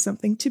 this is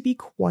something to be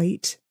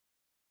quite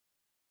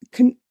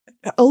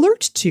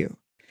alert to.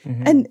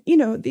 And,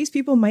 these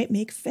people might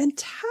make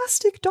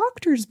fantastic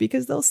doctors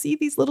because they'll see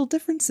these little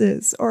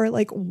differences, or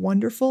like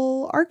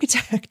wonderful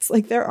architects.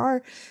 Like there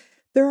are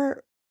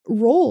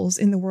roles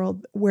in the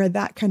world where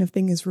that kind of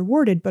thing is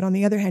rewarded. But on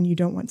the other hand, you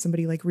don't want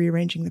somebody like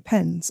rearranging the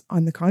pens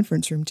on the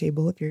conference room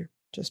table if you're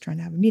just trying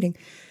to have a meeting.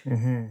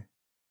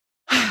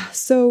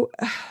 So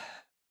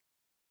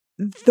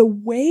the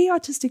way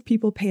autistic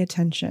people pay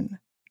attention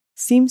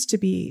seems to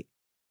be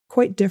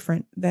quite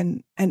different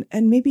than, and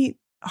maybe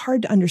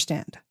hard to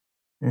understand.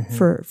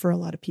 For a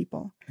lot of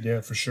people.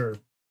 Yeah, for sure.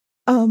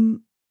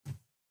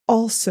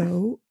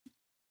 Also,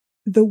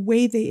 the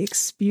way they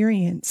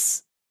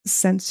experience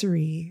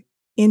sensory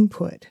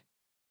input,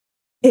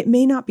 it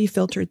may not be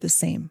filtered the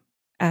same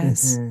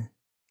as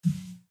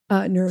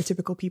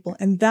neurotypical people.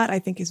 And that, I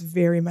think, is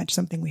very much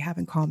something we have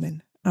in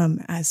common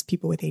as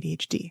people with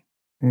ADHD.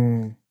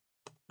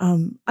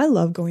 I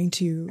love going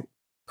to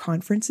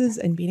conferences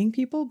and meeting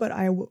people, but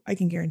I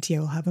can guarantee I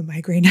will have a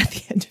migraine at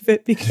the end of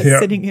it because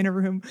sitting in a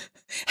room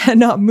and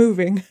not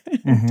moving,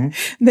 and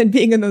then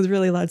being in those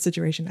really loud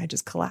situations, I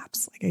just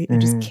collapse. Like I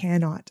just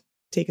cannot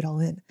take it all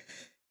in.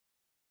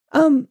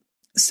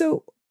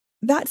 So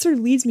that sort of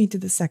leads me to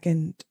the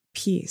second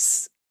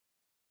piece.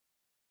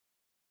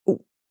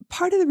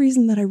 Part of the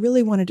reason that I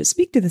really wanted to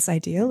speak to this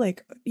idea,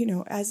 like,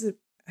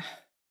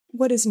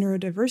 what is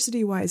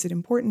neurodiversity? Why is it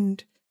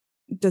important?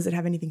 Does it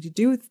have anything to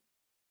do with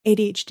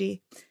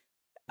ADHD?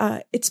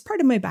 It's part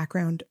of my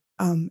background.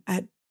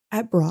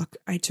 At Brock,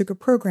 I took a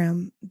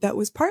program that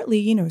was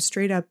partly,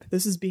 straight up,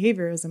 this is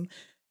behaviorism,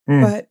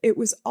 but it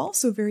was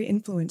also very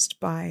influenced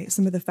by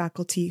some of the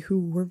faculty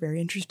who were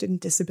very interested in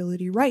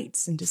disability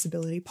rights and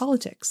disability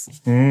politics.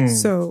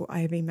 So I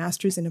have a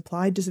master's in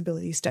applied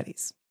disability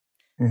studies.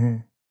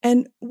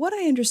 And what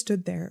I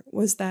understood there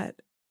was that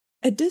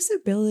a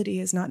disability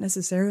is not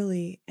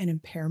necessarily an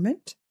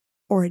impairment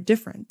or a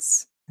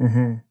difference.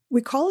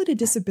 We call it a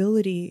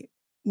disability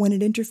when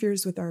it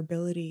interferes with our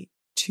ability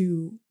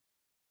to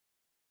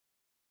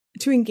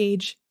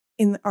engage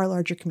in our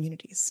larger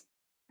communities.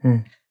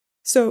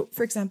 So,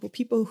 for example,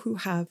 people who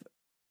have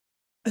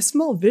a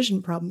small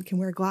vision problem can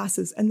wear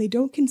glasses and they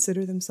don't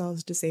consider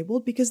themselves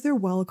disabled because they're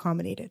well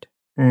accommodated.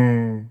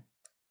 I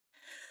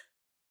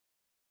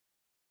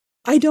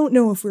don't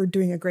know if we're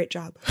doing a great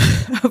job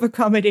of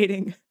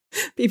accommodating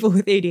people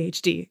with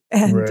ADHD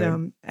and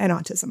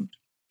autism.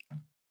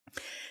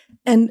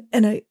 And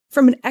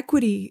from an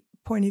equity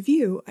point of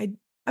view,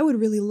 I would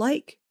really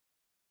like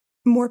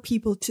more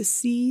people to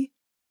see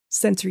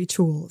sensory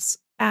tools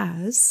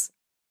as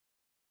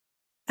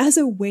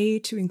a way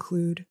to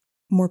include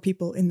more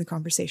people in the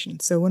conversation.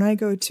 So when I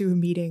go to a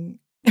meeting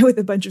with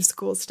a bunch of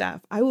school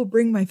staff, I will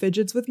bring my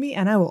fidgets with me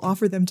and I will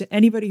offer them to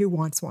anybody who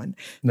wants one.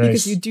 Nice.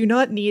 Because you do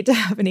not need to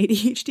have an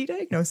ADHD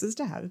diagnosis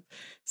to have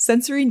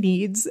sensory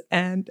needs.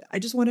 And I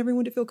just want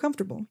everyone to feel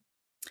comfortable.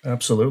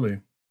 Absolutely.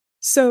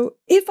 So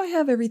if I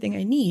have everything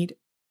I need,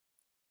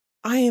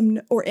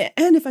 and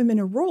if I'm in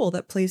a role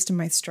that plays to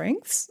my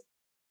strengths,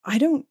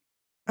 I'm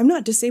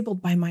not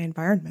disabled by my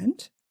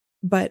environment,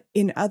 but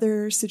in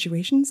other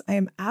situations, I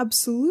am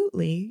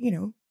absolutely,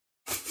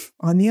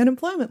 on the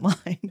unemployment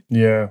line.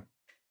 Yeah.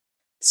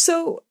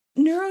 So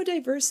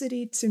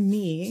neurodiversity to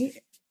me,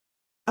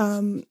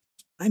 I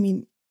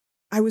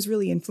was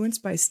really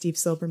influenced by Steve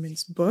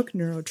Silberman's book,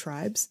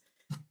 Neurotribes,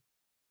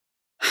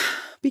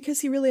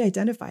 because he really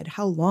identified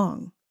how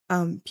long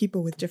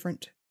people with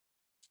different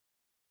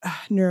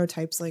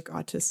neurotypes like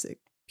autistic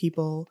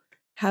people,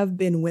 have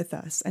been with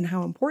us and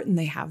how important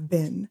they have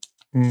been.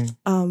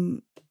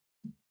 Mm.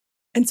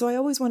 And so I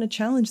always want to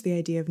challenge the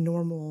idea of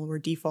normal or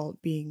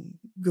default being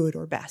good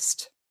or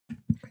best.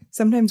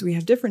 Sometimes we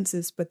have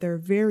differences, but they're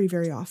very,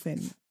 very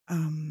often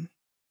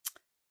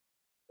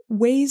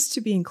ways to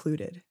be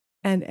included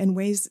and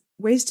ways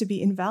to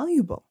be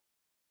invaluable.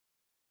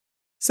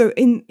 So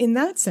in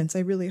that sense, I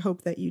really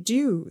hope that you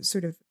do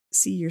sort of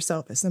see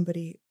yourself as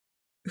somebody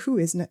who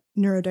is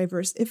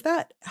neurodiverse, if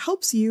that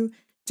helps you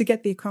to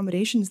get the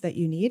accommodations that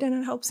you need, and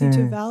it helps you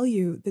to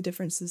value the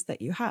differences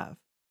that you have,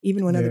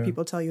 even when other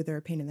people tell you they're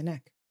a pain in the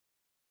neck.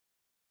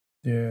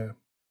 Yeah.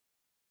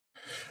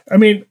 I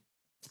mean,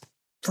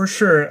 for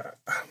sure.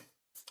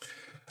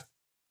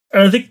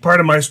 And I think part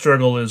of my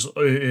struggle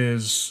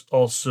is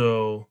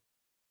also,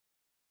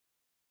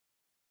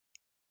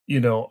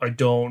 I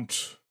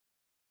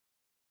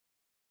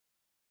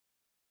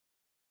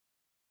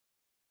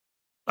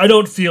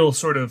don't feel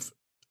sort of,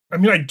 I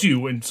mean, I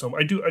do in some,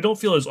 I don't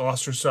feel as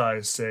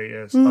ostracized, say,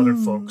 as other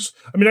folks.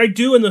 I mean, I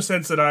do in the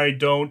sense that I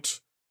don't,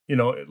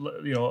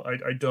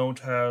 I don't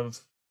have,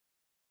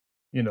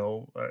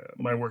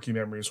 my working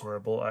memory is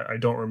horrible. I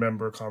don't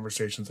remember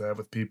conversations I have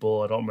with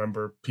people. I don't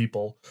remember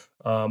people.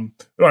 I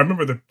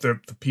remember the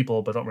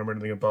people, but I don't remember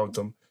anything about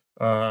them.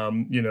 My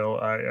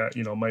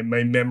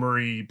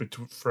memory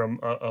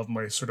of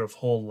my sort of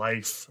whole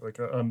life, like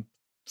I'm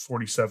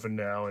 47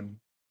 now, and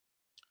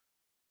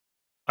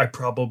I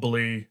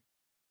probably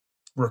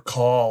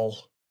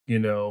recall,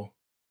 a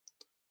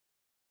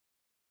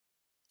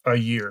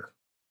year,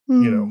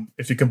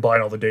 if you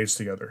combine all the days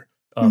together.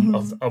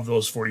 Of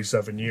those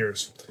 47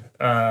 years.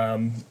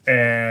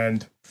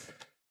 And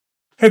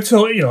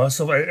so,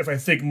 if I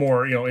think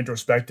more,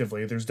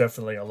 introspectively, there's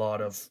definitely a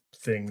lot of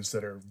things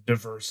that are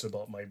diverse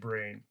about my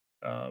brain.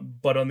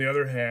 But on the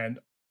other hand,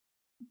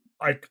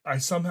 I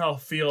somehow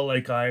feel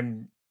like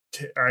I'm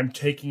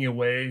taking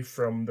away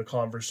from the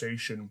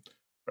conversation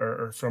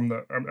or from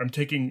the, I'm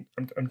taking,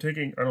 I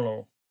don't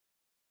know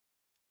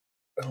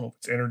if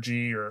it's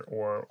energy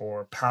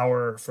or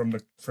power from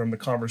the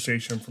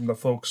conversation, from the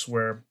folks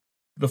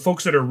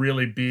that are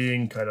really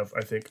being kind of,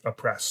 I think,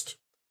 oppressed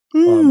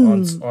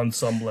on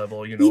some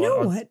level, You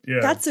know what? Yeah.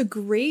 That's a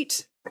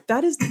great,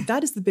 that is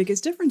the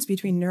biggest difference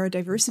between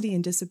neurodiversity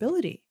and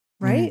disability,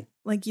 right?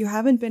 Like you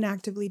haven't been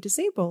actively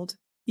disabled,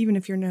 even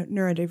if you're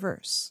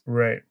neurodiverse.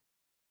 Right.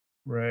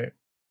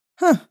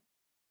 Huh.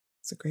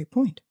 That's a great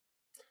point.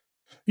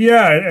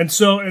 Yeah. And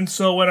so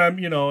when I'm,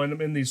 and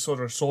I'm in these sort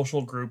of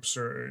social groups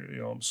or,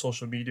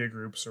 social media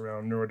groups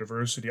around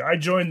neurodiversity, I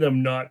join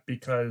them not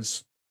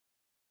because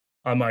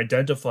I'm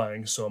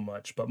identifying so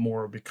much, but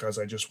more because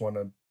I just want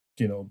to,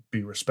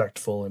 be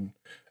respectful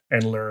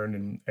and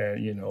learn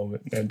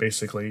and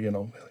basically,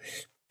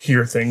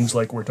 hear things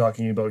like we're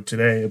talking about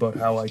today about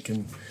how I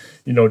can,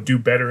 do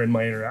better in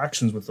my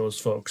interactions with those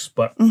folks.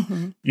 But, but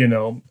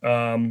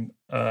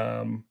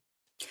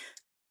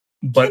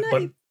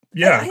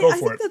yeah, go for it. I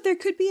think that there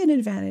could be an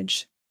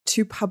advantage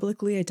to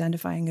publicly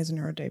identifying as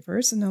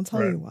neurodiverse, and I'll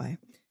tell you why.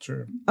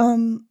 Sure.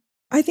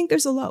 I think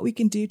there's a lot we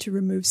can do to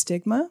remove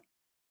stigma.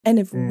 And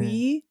if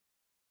we,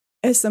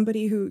 as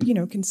somebody who,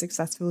 can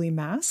successfully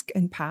mask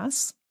and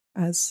pass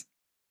as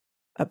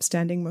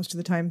upstanding most of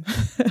the time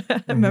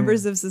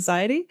members of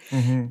society,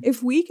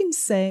 if we can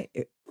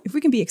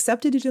be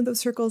accepted into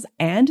those circles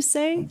and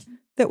say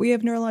that we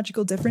have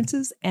neurological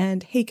differences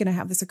and, hey, can I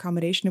have this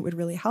accommodation? It would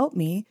really help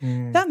me.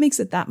 That makes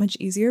it that much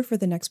easier for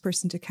the next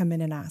person to come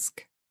in and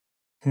ask.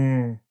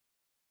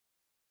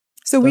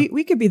 So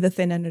we could be the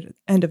thin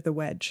end of the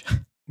wedge.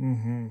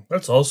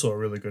 That's also a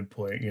really good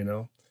point,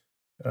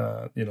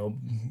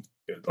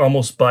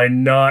 almost by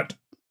not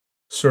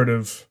sort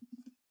of,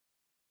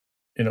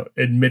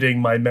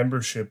 admitting my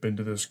membership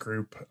into this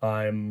group,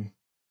 I'm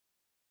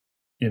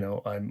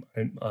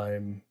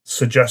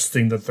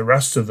suggesting that the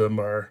rest of them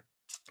are,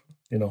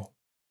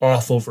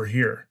 off over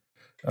here,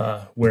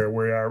 where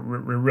we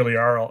really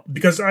are all,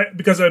 because my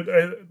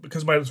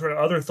sort of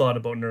other thought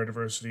about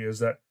neurodiversity is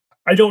that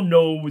I don't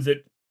know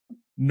that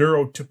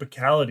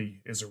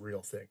neurotypicality is a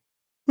real thing.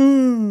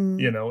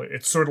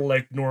 It's sort of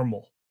like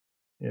normal.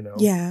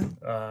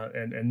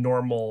 And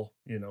normal,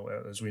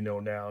 as we know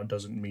now,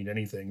 doesn't mean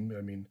anything.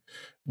 I mean,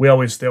 they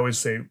always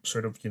say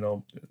sort of,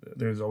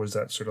 there's always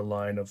that sort of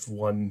line of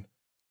one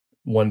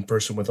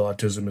person with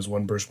autism is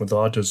one person with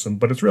autism,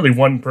 but it's really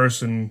one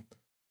person,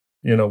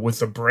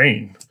 with a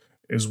brain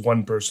is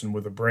one person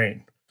with a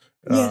brain.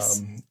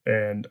 Yes.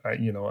 And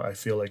I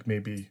feel like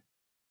maybe,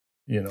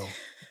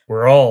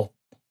 we're all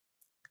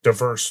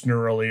diverse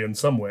neurally in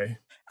some way.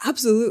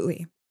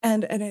 Absolutely.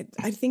 And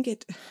I think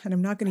and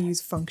I'm not going to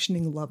use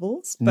functioning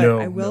levels, but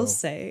I will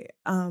say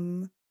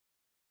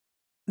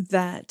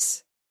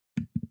that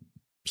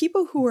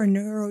people who are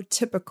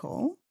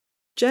neurotypical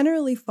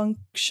generally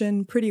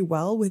function pretty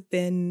well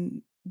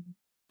within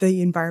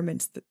the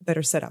environments that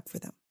are set up for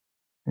them.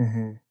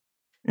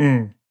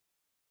 And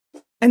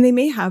they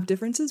may have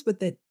differences,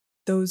 but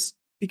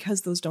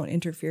because those don't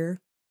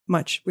interfere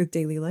much with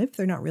daily life,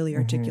 they're not really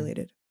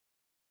articulated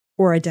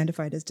or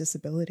identified as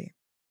disability.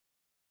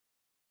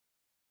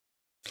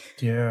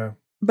 Yeah.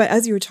 But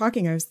as you were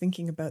talking, I was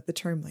thinking about the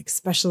term like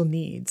special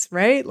needs,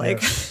 right?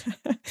 Like Yes.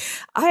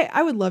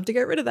 I would love to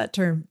get rid of that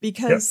term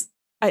because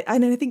I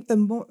think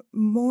the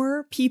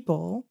more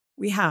people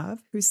we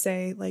have who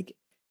say like,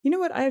 you know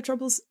what, I have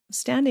trouble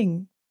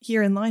standing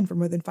here in line for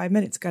more than 5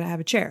 minutes, got to have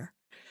a chair.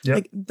 Yep.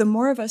 Like the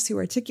more of us who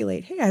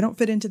articulate, hey, I don't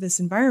fit into this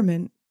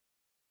environment,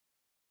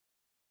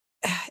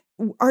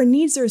 our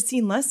needs are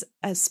seen less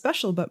as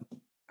special,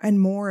 and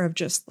more of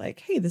just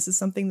like, hey, this is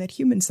something that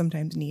humans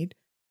sometimes need.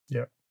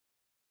 Yeah.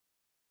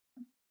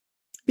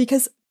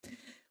 Because,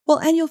 well,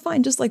 and you'll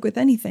find just like with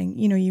anything,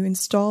 you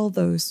install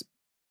those,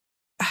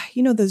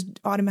 those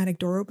automatic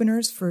door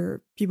openers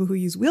for people who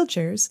use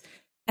wheelchairs,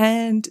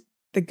 and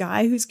the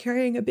guy who's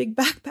carrying a big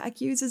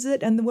backpack uses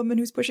it, and the woman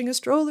who's pushing a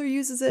stroller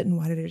uses it. And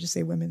why did I just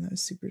say women? That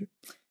was super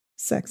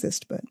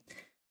sexist, but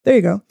there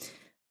you go.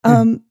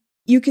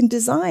 You can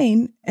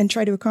design and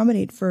try to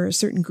accommodate for a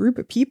certain group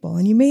of people,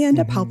 and you may end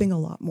up helping a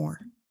lot more.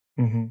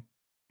 Mm-hmm.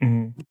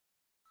 Mm-hmm.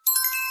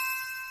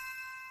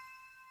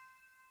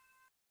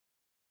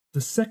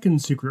 The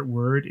second secret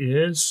word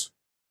is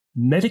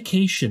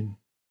medication.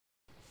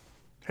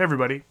 Hey,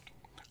 everybody.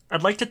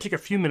 I'd like to take a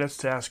few minutes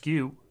to ask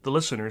you, the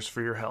listeners,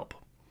 for your help.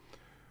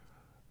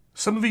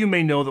 Some of you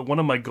may know that one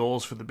of my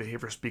goals for the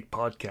Behaviour Speak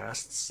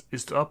podcasts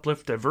is to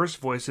uplift diverse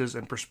voices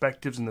and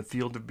perspectives in the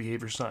field of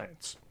behavior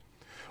science.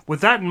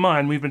 With that in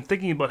mind, we've been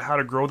thinking about how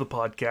to grow the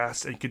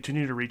podcast and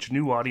continue to reach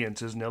new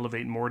audiences and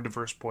elevate more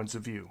diverse points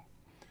of view.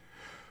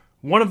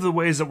 One of the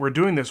ways that we're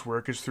doing this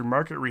work is through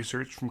market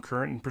research from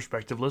current and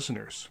prospective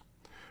listeners.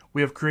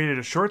 We have created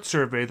a short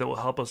survey that will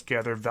help us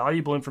gather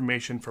valuable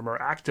information from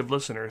our active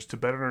listeners to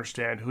better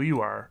understand who you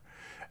are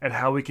and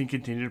how we can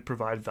continue to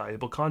provide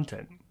valuable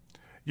content.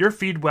 Your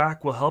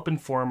feedback will help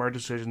inform our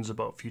decisions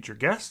about future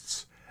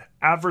guests,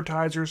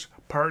 advertisers,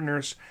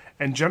 partners,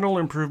 and general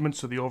improvements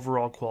to the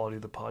overall quality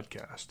of the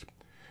podcast.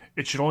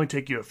 It should only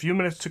take you a few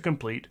minutes to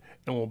complete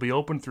and will be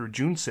open through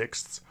June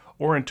 6th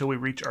or until we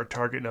reach our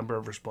target number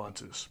of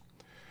responses.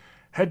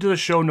 Head to the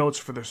show notes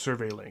for the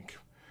survey link.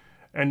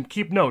 And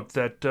keep note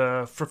that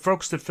for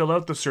folks that fill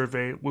out the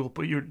survey, we'll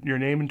put your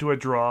name into a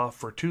draw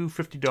for 2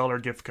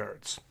 $50 gift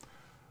cards.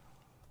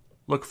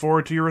 Look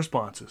forward to your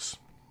responses.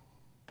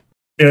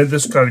 Yeah,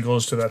 this kind of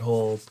goes to that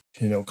whole,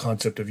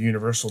 concept of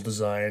universal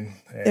design.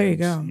 And, there you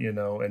go.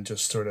 And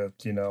just sort of,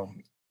 it's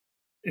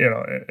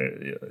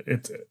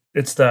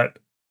that,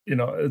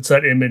 it's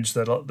that image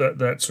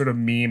that sort of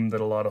meme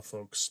that a lot of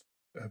folks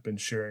have been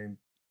sharing,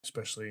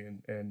 especially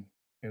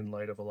in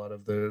light of a lot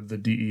of the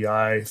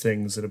DEI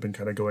things that have been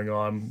kind of going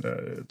on.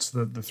 It's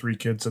the three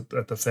kids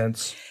at the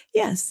fence.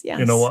 Yes.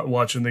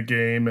 Watching the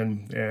game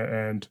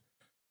and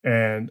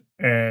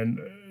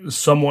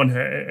someone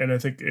and I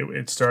think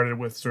it started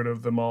with sort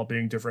of them all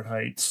being different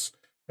heights,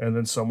 and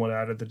then someone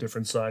added the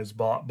different size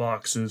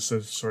boxes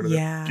to sort of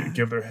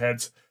give their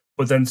heads.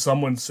 But then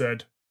someone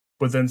said,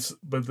 let's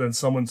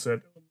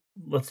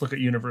look at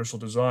universal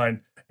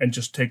design and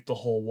just take the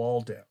whole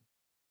wall down.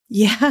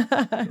 Yeah,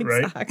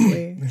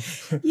 exactly.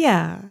 Right?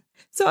 Yeah.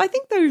 So I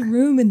think there's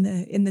room in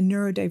the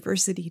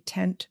neurodiversity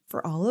tent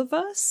for all of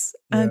us,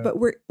 but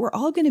we're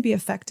all going to be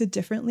affected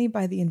differently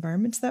by the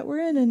environments that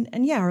we're in,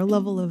 and our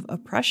level of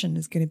oppression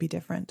is going to be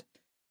different.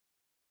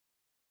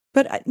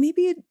 But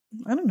maybe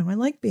I don't know. I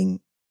like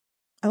being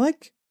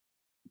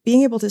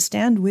able to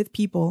stand with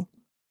people,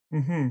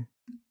 and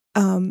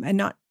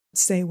not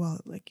say, well,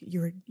 like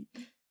your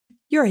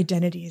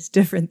identity is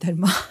different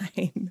than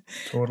mine.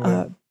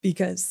 Totally.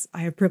 Because I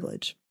have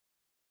privilege.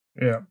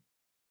 Yeah,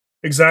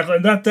 exactly.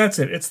 And that's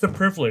it. It's the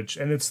privilege,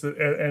 and it's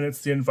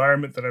the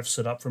environment that I've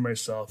set up for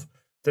myself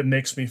that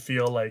makes me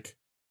feel like,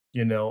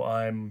 and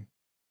I know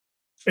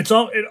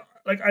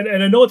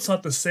it's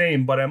not the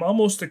same, but I'm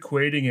almost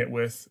equating it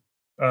with,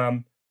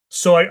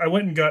 so I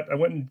went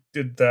and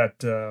did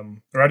that, or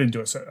I didn't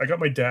do it. So I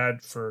got my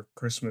dad for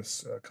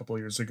Christmas a couple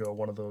of years ago,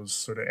 one of those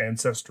sort of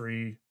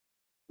ancestry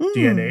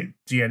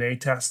DNA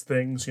test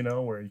things,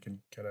 where you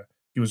can kind of,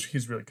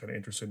 he's really kind of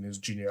interested in his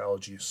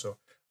genealogy, so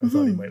I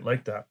thought he might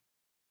like that.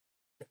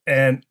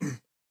 And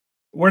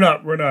we're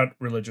not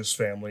religious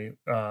family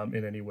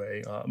in any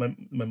way.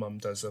 My mom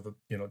does have a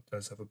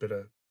bit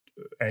of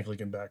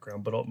Anglican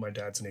background, but my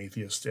dad's an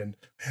atheist and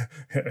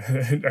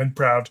and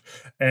proud.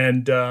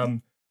 And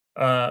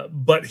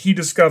but he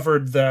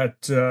discovered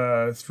that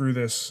through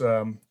this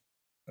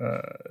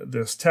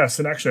this test,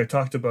 and actually I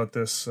talked about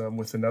this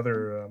with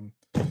another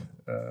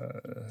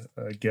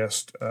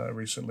guest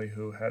recently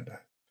who had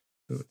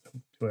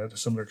a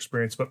similar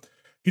experience. But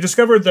he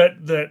discovered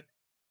that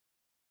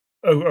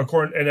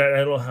according, and I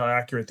don't know how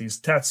accurate these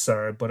tests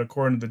are, but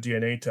according to the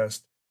DNA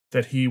test,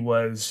 that he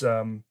was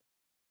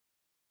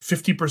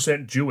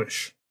 50%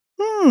 Jewish.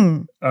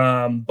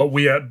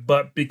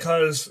 But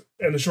because,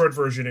 and the short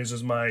version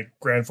is my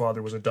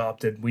grandfather was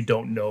adopted, we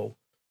don't know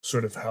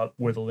sort of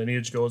where the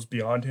lineage goes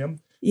beyond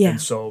him. Yeah.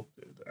 And so,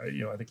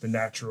 I think the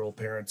natural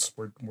parents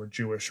were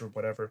Jewish or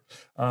whatever.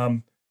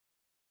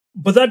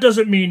 But that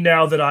doesn't mean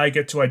now that I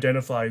get to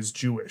identify as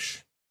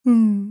Jewish.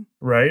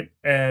 Right.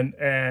 And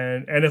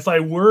if I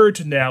were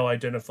to now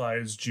identify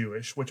as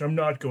Jewish, which I'm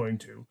not going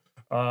to,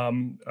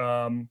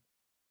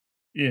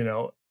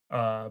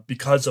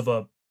 because of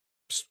a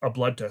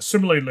blood test.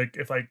 Similarly, like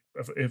if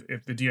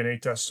the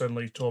DNA test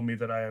suddenly told me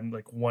that I am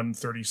like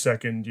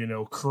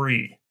 1/32nd,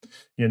 Cree,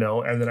 and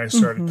then I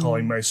started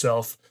calling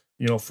myself,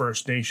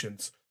 First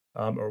Nations,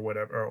 or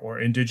whatever, or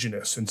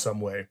Indigenous in some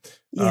way.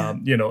 Yeah.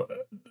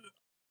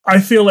 I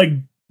feel like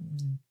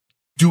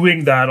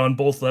doing that on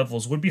both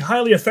levels would be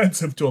highly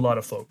offensive to a lot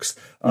of folks.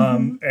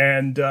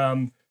 And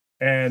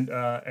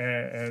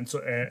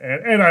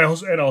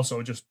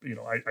also just,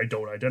 I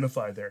don't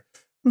identify there.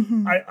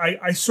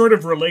 I sort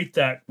of relate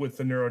that with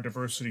the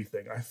neurodiversity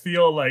thing. I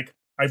feel like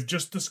I've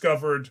just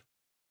discovered,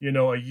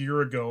 a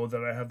year ago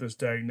that I have this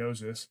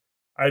diagnosis.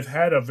 I've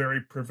had a very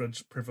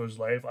privileged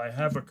life. I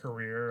have a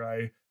career.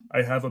 I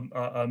have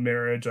a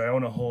marriage. I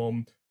own a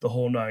home, the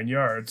whole 9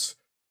 yards.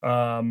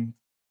 And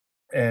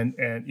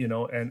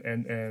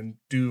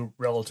do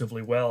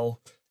relatively well,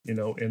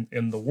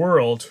 in the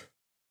world.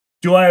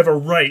 Do I have a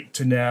right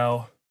to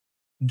now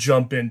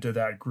jump into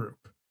that group?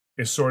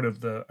 Is sort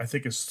of the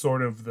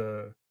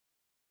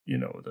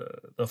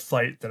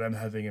fight that I'm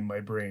having in my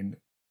brain.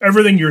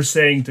 Everything you're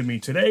saying to me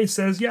today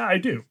says, yeah, I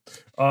do.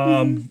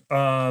 And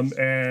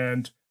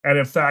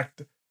in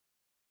fact,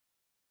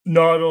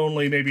 not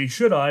only maybe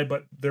should I,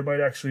 but there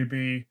might actually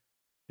be,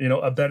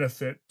 a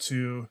benefit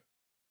to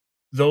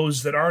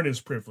those that aren't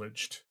as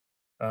privileged,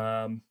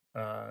 by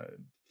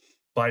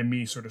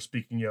me sort of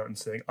speaking out and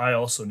saying, I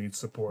also need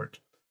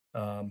support,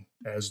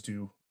 as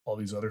do all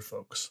these other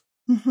folks.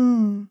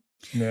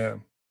 Yeah.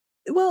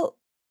 Well,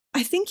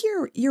 I think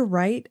you're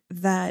right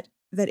that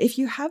if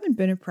you haven't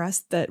been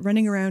oppressed, that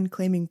running around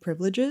claiming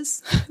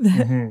privileges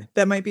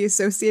that might be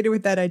associated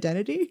with that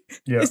identity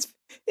is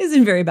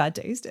in very bad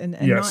taste and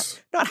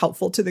not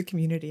helpful to the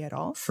community at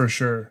all. For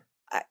sure.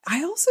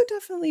 I also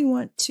definitely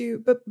want to,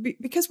 but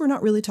because we're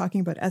not really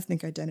talking about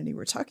ethnic identity,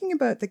 we're talking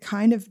about the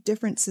kind of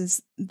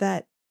differences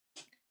that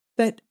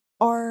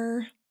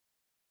are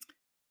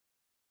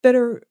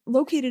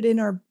located in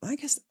our, I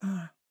guess,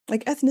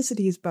 like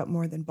ethnicity is about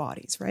more than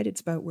bodies, right? It's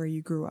about where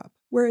you grew up.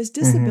 Whereas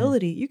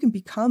disability, you can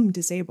become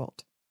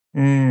disabled.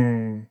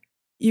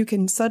 You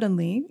can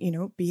suddenly,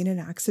 be in an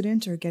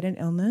accident or get an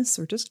illness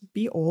or just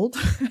be old.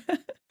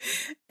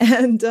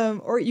 And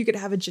or you could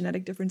have a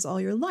genetic difference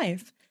all your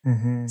life.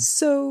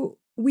 So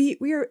we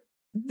are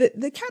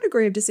the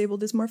category of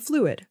disabled is more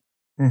fluid.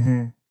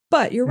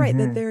 But you're right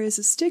that there is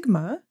a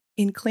stigma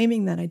in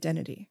claiming that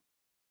identity.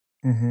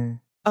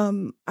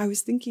 I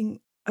was thinking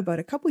about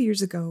a couple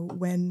years ago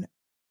when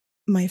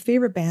my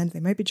favorite band, They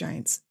Might Be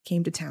Giants,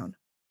 came to town.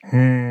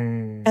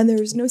 And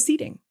there's no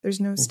seating. There's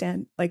no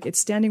stand. Like, it's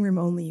standing room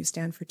only. You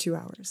stand for 2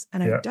 hours.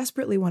 And I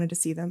desperately wanted to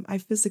see them. I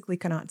physically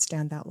cannot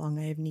stand that long.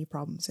 I have knee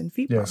problems and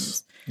feet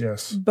problems.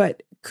 Yes.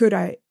 But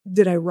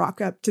did I rock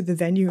up to the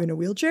venue in a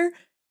wheelchair?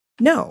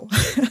 No.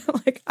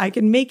 Like, I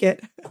can make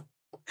it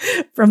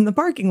from the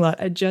parking lot.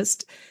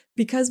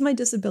 Because my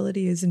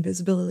disability is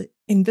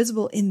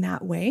invisible in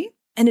that way.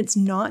 And it's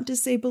not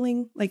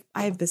disabling. Like,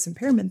 I have this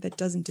impairment that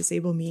doesn't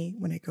disable me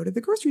when I go to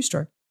the grocery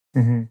store.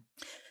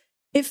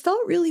 It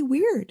felt really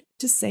weird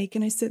to say,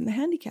 can I sit in the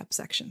handicap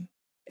section?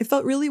 It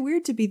felt really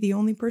weird to be the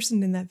only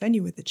person in that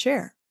venue with a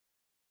chair.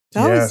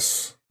 That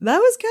was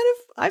kind of,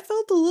 I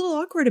felt a little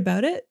awkward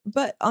about it.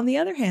 But on the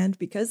other hand,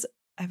 because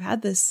I've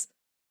had this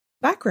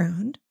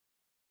background,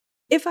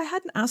 if I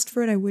hadn't asked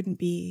for it, it wouldn't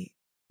be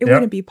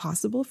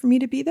possible for me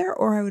to be there,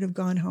 or I would have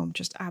gone home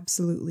just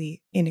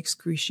absolutely in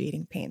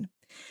excruciating pain.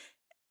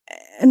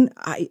 And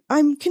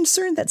I'm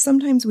concerned that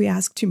sometimes we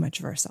ask too much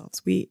of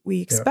ourselves. We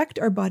expect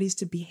our bodies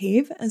to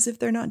behave as if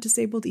they're not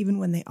disabled, even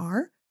when they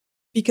are,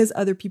 because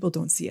other people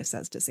don't see us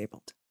as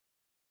disabled.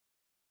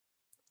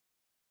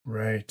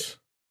 Right.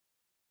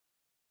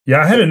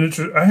 Yeah,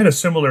 I had a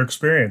similar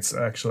experience,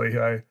 actually.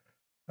 I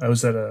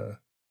was at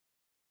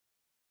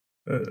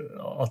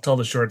I'll tell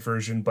the short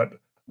version, but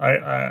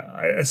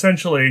I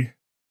essentially,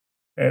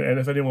 and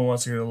if anyone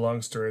wants to hear the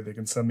long story, they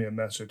can send me a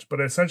message. But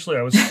essentially,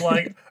 I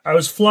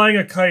was flying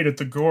a kite at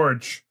the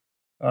Gorge,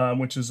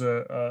 which is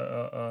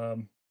a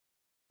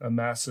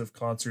massive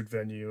concert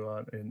venue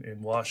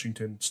in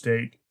Washington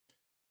State.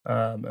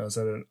 I was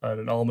at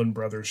an Allman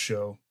Brothers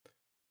show,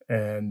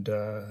 and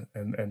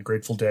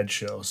Grateful Dead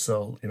show.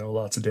 So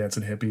lots of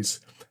dancing hippies,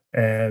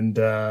 and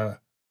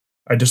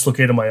I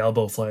dislocated my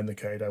elbow flying the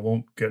kite. I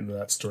won't get into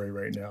that story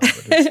right now,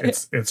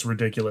 but it's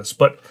ridiculous.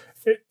 But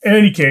in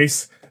any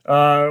case.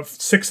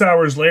 6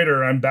 hours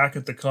later, I'm back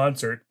at the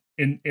concert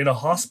in a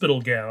hospital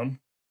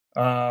gown,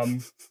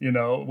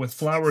 with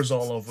flowers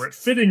all over it,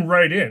 fitting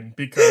right in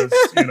because,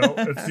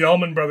 it's the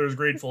Allman Brothers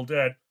Grateful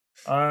Dead.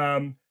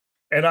 And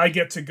I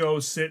get to go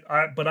sit,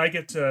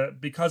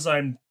 because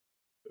I'm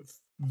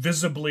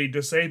visibly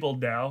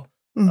disabled now,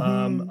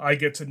 I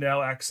get to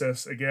now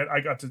access again. I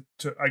got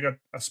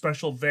a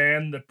special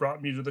van that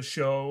brought me to the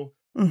show.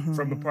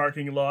 From the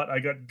parking lot. I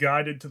got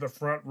guided to the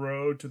front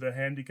row to the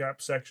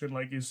handicap section,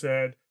 like you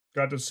said.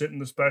 Got to sit in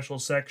the special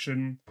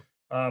section.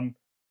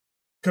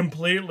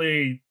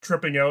 completely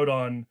tripping out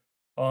on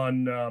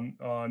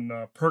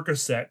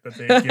Percocet that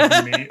they've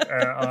given me.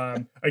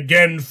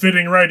 Again,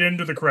 fitting right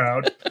into the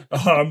crowd.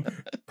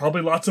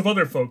 Probably lots of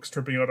other folks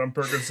tripping out on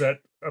Percocet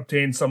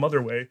obtained some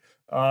other way.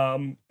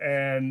 And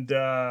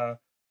yeah,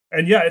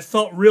 it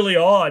felt really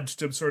odd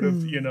to sort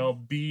of,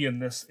 be in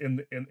this,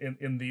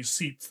 in these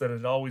seats that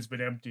had always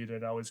been emptied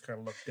and always kind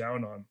of looked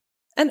down on.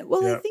 And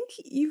I think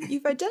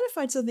you've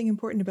identified something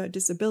important about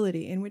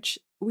disability, in which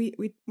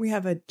we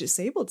have a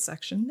disabled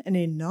section and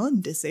a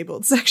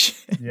non-disabled section.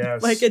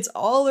 Yes. Like it's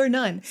all or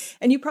none.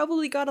 And you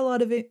probably got a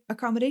lot of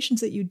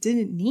accommodations that you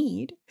didn't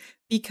need,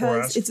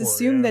 because it's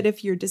assumed that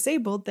if you're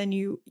disabled, then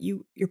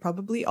you're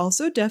probably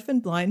also deaf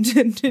and blind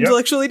and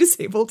intellectually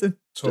disabled. And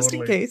just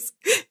in case,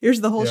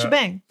 here's the whole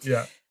shebang.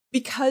 Yeah.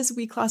 Because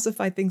we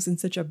classify things in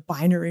such a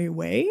binary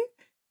way,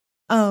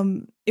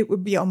 it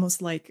would be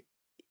almost like,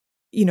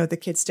 the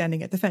kids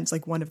standing at the fence,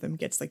 like one of them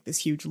gets like this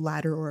huge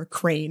ladder or a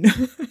crane.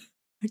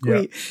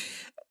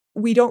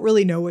 We don't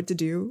really know what to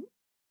do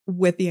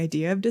with the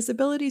idea of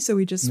disability, so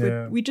we just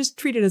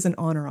treat it as an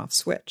on or off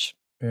switch.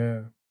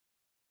 Yeah.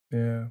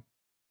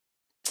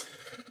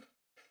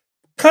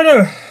 Kind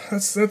of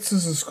this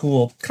is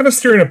cool. Kind of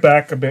steering it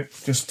back a bit,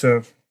 just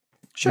to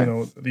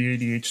the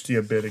ADHD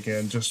a bit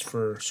again, just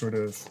for sort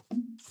of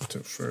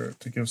to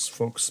give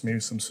folks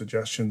maybe some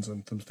suggestions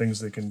and some things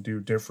they can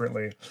do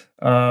differently.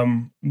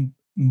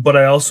 But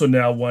I also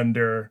now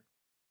wonder,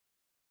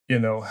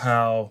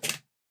 how,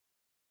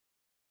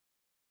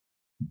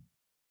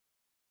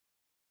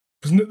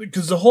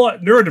 because the whole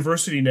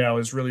neurodiversity now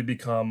has really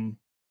become,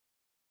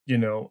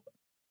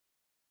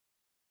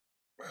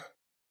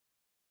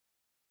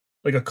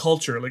 like a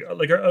culture, like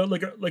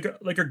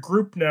a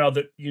group now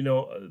that,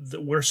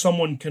 where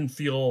someone can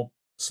feel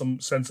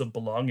some sense of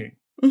belonging,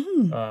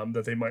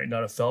 that they might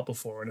not have felt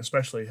before, and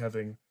especially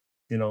having,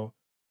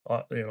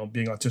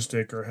 being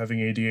autistic or having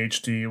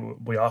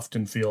ADHD, we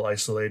often feel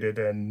isolated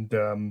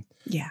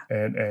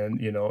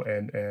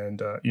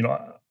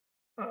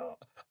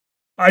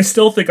I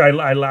still think I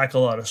lack a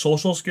lot of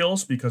social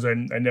skills, because I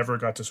never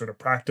got to sort of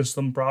practice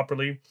them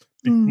properly,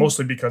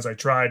 mostly because I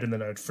tried and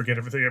then I'd forget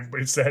everything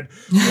everybody said,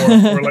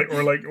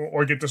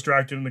 or get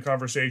distracted in the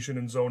conversation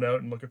and zone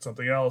out and look at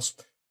something else.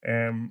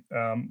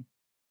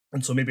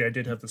 And so maybe I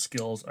did have the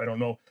skills. I don't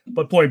know.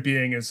 But point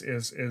being is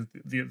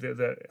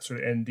the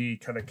sort of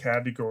ND kind of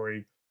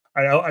category.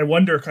 I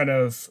wonder kind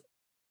of,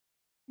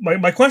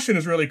 my question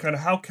is really kind of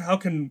how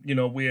can,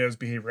 we as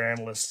behavior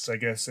analysts, I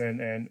guess,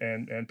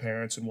 and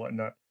parents and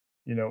whatnot,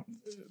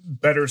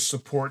 better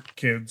support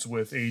kids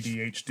with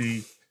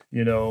ADHD,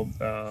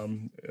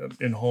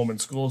 in home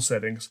and school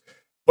settings.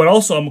 But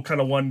also I'm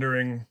kind of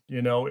wondering,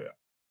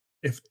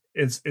 if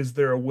is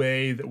there a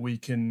way that we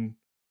can,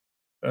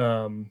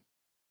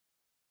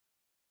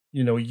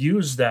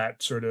 use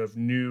that sort of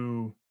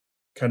new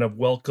kind of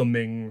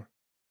welcoming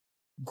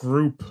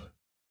group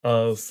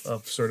of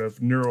sort of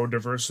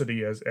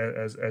neurodiversity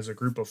as a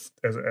group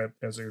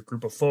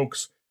of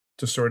folks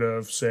to sort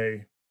of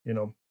say,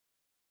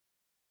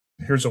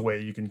 here's a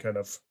way you can kind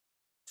of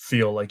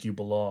feel like you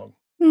belong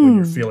when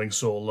you're feeling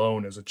so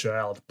alone as a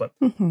child. But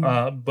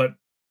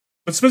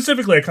but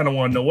specifically, I kind of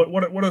want to know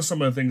what are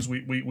some of the things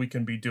we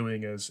can be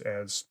doing as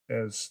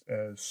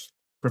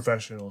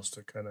professionals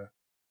to kind of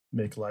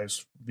make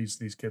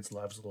these kids'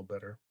 lives a little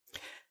better.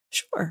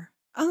 Sure.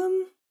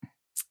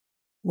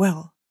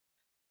 Well,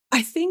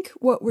 I think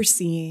what we're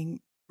seeing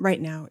right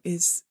now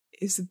is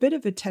a bit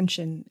of a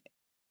tension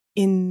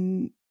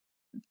in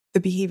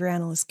the behavior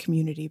analyst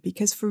community,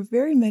 because for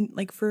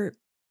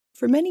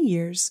many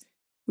years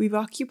we've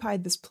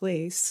occupied this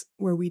place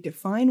where we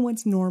define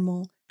what's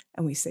normal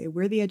and we say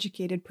we're the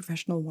educated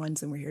professional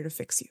ones and we're here to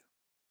fix you.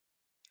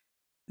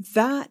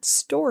 That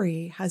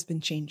story has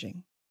been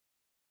changing.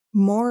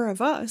 More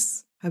of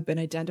us have been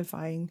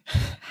identifying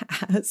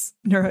as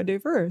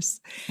neurodiverse.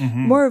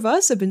 More of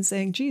us have been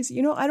saying, geez,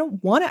 I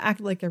don't want to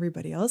act like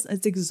everybody else.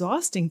 It's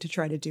exhausting to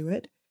try to do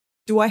it.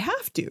 Do I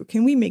have to?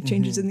 Can we make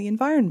changes in the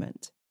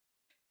environment?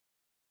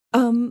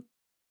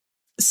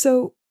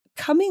 So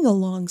coming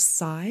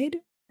alongside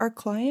our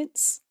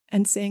clients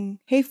and saying,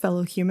 hey,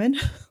 fellow human,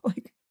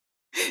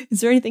 is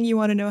there anything you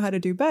want to know how to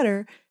do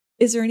better?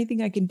 Is there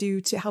anything I can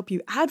do to help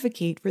you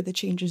advocate for the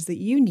changes that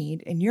you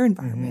need in your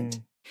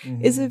environment?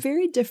 Is a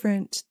very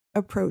different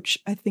approach,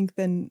 I think,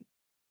 than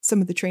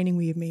some of the training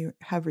we may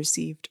have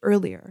received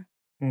earlier.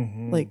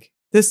 Like,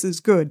 this is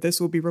good,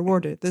 this will be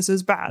rewarded. This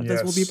is bad,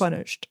 this will be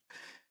punished.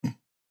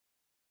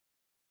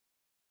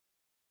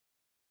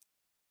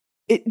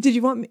 Did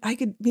you want me? I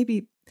could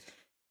maybe.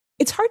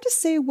 It's hard to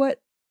say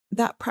what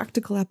that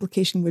practical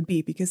application would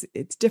be, because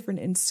it's different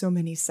in so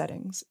many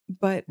settings.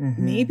 But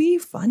maybe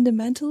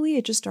fundamentally,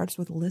 it just starts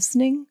with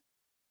listening,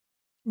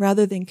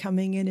 rather than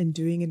coming in and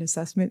doing an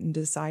assessment and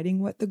deciding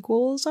what the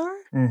goals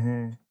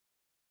are,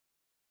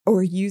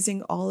 or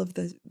using all of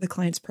the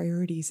client's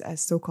priorities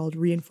as so-called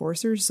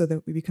reinforcers so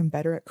that we become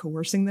better at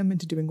coercing them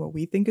into doing what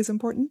we think is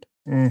important.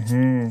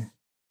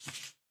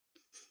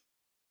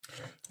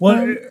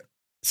 Well,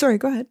 sorry,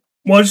 go ahead.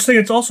 Well, I just think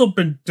it's also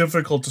been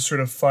difficult to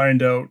sort of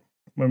find out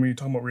when we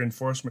talk about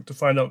reinforcement, to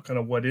find out kind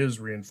of what is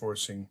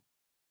reinforcing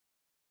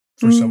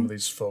for some of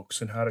these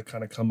folks and how to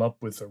kind of come up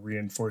with a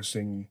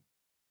reinforcing,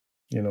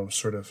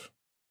 sort of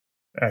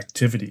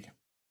activity.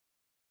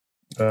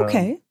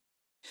 Okay.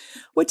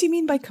 What do you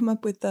mean by come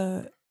up with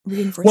the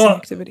reinforcing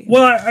activity?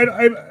 Well,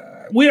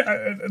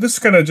 this is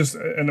kind of just,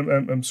 and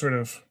I'm sort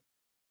of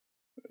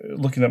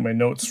looking at my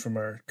notes from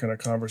our kind of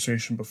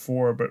conversation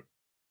before, but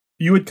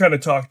you had kind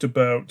of talked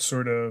about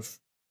sort of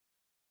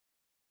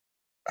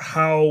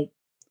how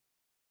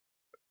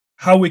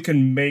we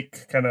can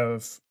make kind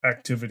of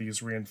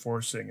activities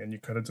reinforcing, and you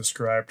kind of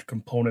described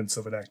components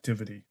of an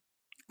activity.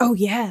 Oh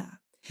yeah.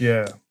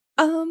 Yeah.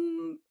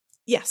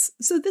 Yes.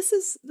 So this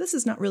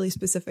is not really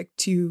specific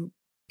to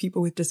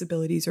people with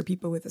disabilities or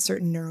people with a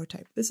certain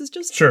neurotype. This is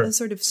just a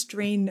sort of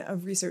strain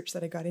of research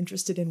that I got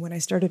interested in when I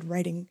started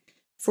writing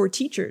for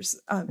teachers,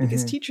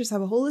 because teachers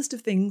have a whole list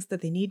of things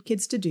that they need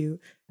kids to do.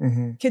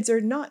 Kids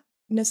are not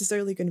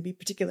necessarily going to be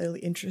particularly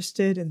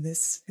interested in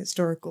this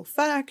historical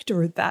fact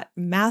or that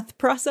math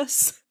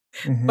process,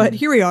 but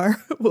here we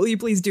are. Will you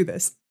please do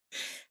this?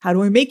 How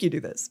do I make you do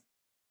this?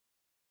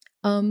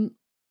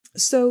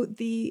 So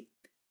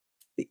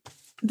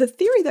the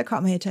theory that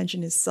caught my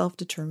attention is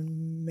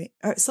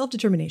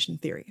self-determination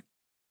theory.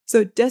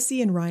 So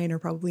Deci and Ryan are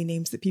probably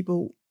names that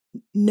people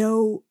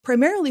know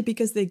primarily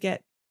because they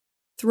get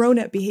thrown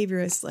at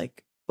behaviorists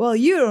like, well,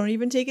 you don't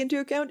even take into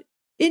account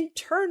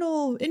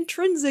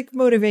intrinsic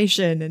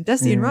motivation. And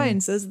Deci and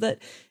Ryan says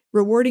that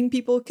rewarding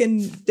people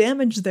can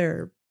damage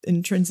their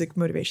intrinsic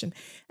motivation.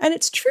 And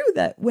it's true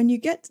that when you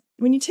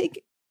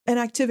take an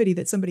activity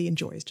that somebody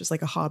enjoys, just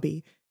like a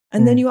hobby,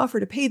 and then you offer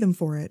to pay them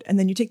for it, and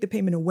then you take the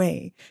payment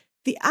away,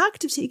 the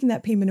act of taking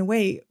that payment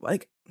away,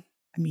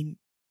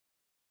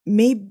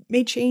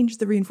 may change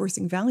the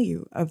reinforcing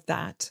value of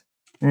that,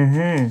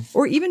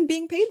 or even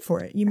being paid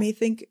for it. You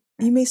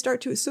may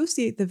start to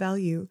associate the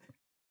value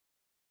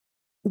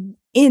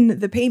in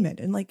the payment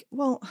and like,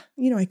 well,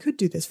 I could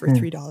do this for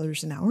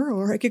 $3 an hour,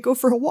 or I could go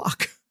for a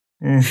walk.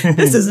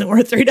 This isn't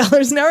worth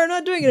 $3 an hour. I'm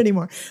not doing it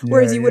anymore.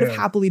 Whereas you would have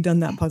happily done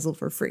that puzzle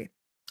for free.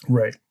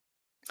 Right.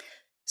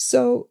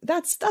 So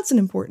that's an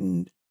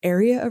important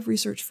area of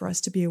research for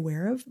us to be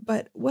aware of.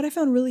 But what I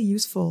found really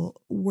useful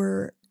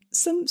were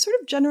some sort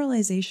of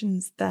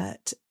generalizations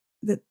that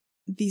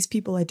these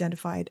people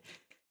identified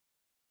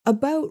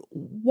about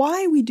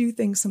why we do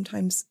things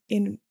sometimes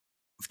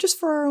just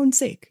for our own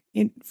sake,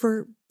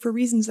 for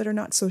reasons that are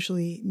not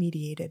socially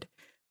mediated.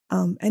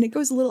 And it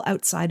goes a little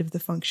outside of the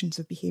functions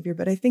of behavior,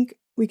 but I think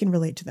we can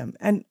relate to them.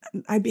 And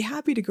I'd be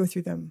happy to go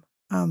through them,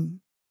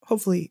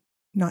 hopefully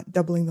not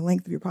doubling the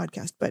length of your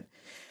podcast, but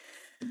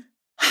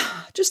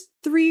just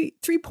three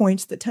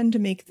points that tend to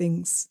make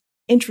things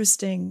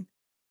interesting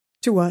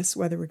to us,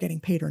 whether we're getting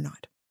paid or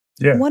not.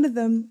 Yeah. One of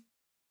them,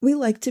 we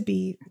like to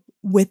be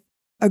with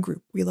a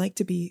group. We like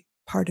to be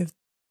part of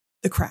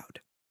the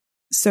crowd.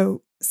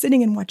 So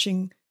sitting and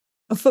watching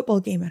a football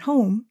game at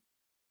home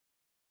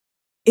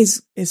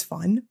is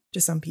fun to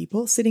some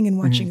people. Sitting and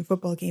watching a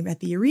football game at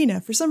the arena,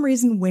 for some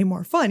reason, way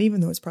more fun, even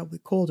though it's probably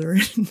colder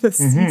and the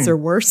seats are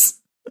worse.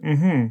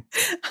 And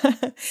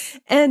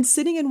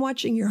sitting and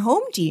watching your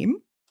home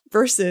team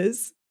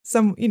versus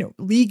some,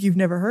 league you've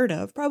never heard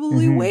of,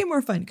 probably way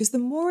more fun, because the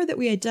more that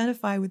we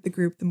identify with the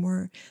group, the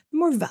more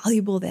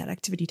valuable that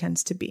activity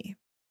tends to be.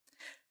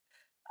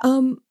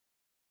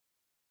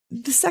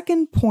 The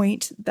second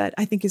point that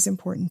I think is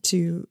important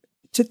to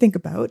think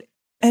about,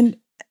 and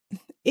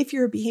if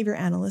you're a behavior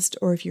analyst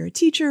or if you're a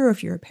teacher or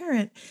if you're a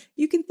parent,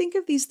 you can think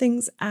of these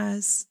things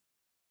as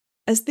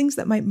things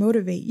that might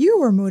motivate you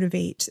or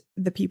motivate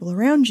the people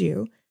around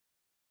you,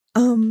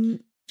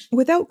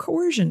 without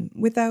coercion,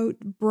 without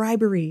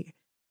bribery.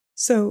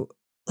 So,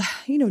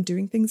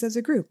 doing things as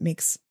a group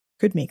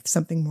could make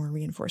something more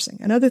reinforcing.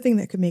 Another thing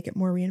that could make it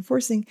more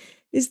reinforcing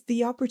is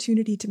the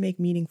opportunity to make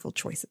meaningful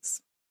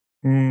choices.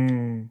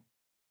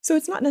 So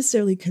it's not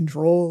necessarily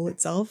control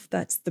itself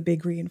that's the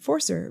big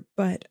reinforcer,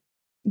 but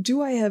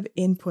do I have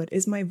input?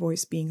 Is my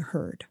voice being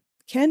heard?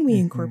 Can we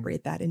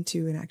incorporate that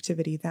into an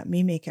activity that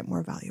may make it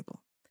more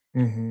valuable?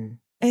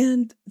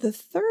 And the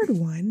third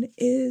one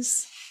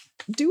is,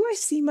 do I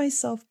see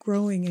myself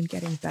growing and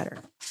getting better?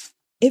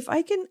 If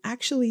I can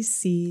actually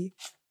see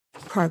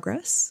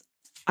progress,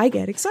 I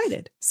get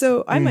excited.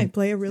 So I might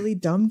play a really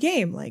dumb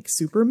game like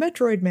Super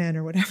Metroid Man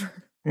or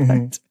whatever.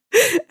 And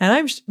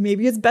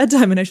maybe it's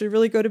bedtime and I should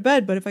really go to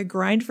bed. But if I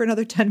grind for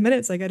another 10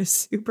 minutes, I get a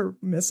super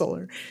missile.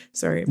 Or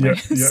sorry, my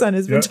son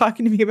has been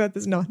talking to me about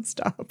this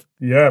nonstop.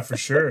 Yeah, for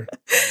sure.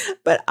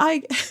 But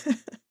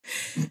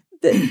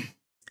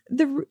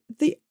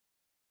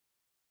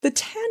the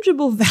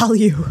tangible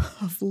value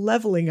of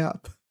leveling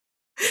up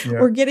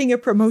or getting a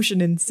promotion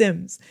in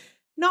Sims,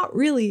 not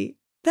really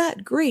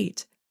that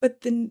great,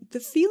 but then the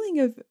feeling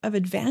of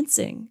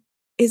advancing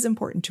is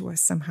important to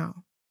us somehow.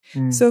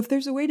 So if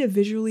there's a way to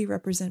visually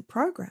represent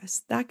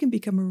progress, that can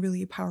become a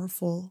really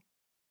powerful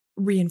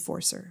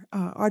reinforcer.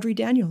 Audrey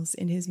Daniels,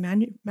 in his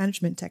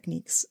management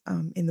techniques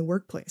in the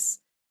workplace,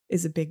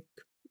 is a big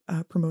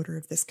promoter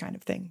of this kind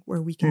of thing,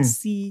 where we can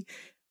see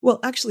Well,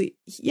 actually,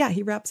 yeah,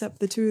 he wraps up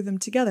the two of them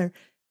together.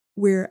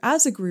 We're,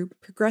 as a group,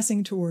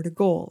 progressing toward a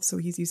goal. So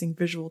he's using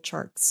visual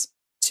charts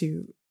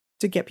to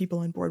get people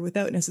on board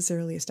without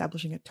necessarily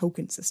establishing a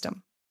token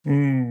system.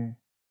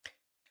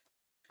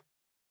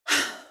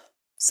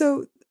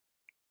 So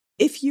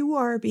if you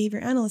are a behavior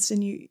analyst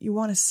and you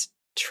want to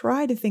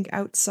try to think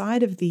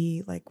outside of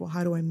the, like, well,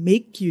 how do I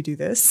make you do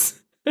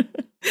this?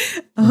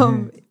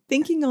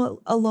 Thinking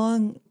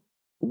along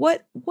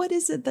what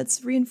is it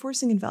that's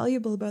reinforcing and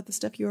valuable about the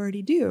stuff you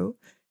already do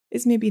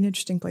is maybe an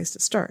interesting place to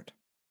start.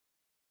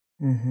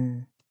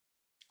 No,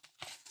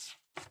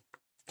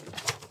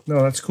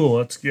 that's cool.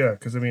 That's, yeah,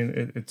 because I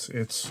mean, it's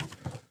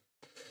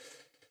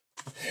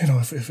you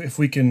know, if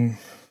we can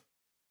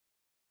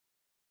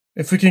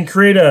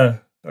create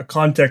a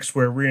context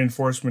where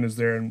reinforcement is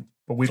there,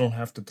 but we don't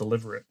have to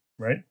deliver it,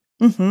 right?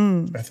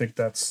 I think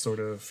that's sort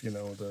of, you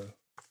know,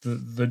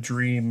 the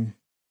dream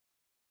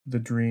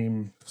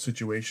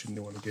situation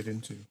you want to get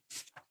into.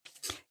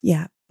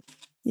 Yeah,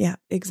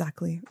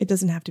 exactly. It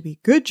doesn't have to be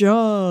good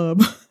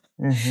job.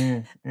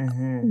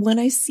 When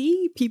I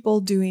see people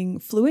doing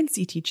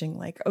fluency teaching,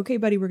 like, okay,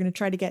 buddy, we're going to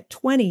try to get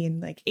 20 in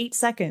like 8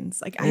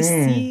 seconds. Like I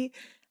see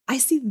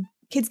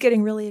kids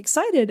getting really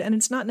excited, and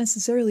it's not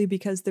necessarily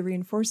because the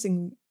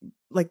reinforcing,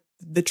 like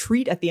the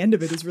treat at the end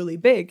of it is really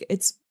big.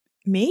 It's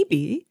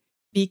maybe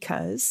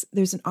because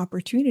there's an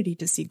opportunity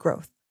to see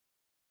growth.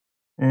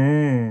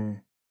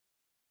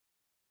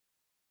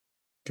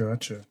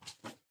 Gotcha.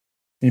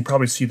 You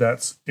probably see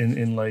that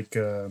in like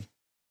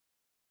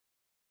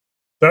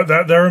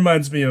that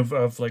reminds me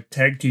of like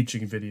tag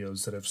teaching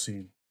videos that I've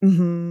seen,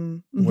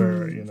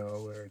 where you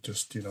know, where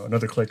just, you know,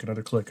 another click,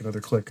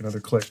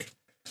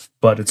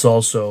 but it's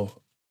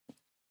also,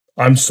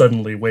 I'm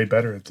suddenly way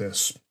better at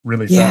this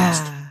really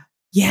fast.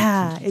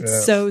 Yeah,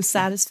 it's so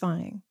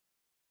satisfying.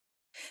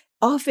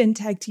 Often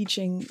tag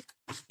teaching,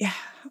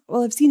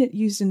 well, I've seen it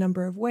used a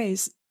number of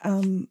ways.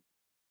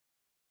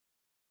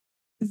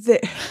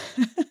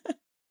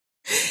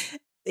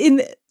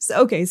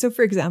 So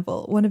for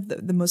example, one of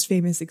the most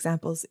famous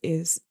examples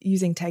is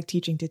using tag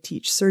teaching to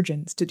teach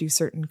surgeons to do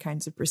certain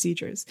kinds of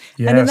procedures.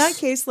 Yes. And in that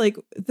case, like,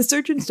 the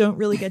surgeons don't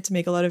really get to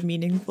make a lot of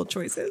meaningful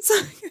choices.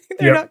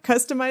 They're not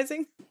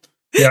customizing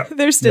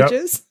their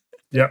stitches.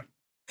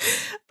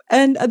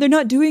 And they're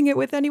not doing it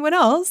with anyone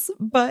else,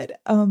 but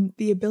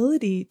the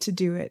ability to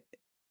do it,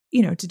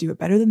 you know, to do it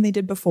better than they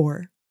did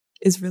before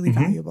is really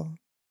valuable.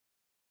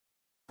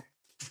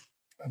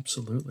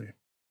 Absolutely.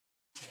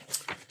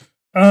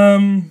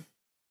 Kind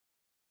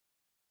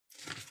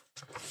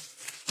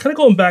of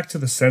going back to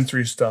the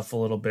sensory stuff a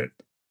little bit,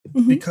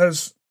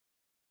 because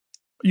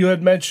you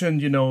had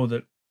mentioned, you know,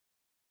 that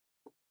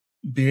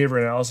behavior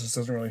analysis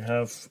doesn't really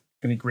have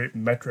any great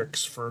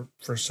metrics for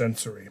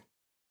sensory.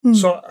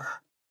 So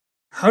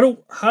how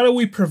do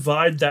we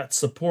provide that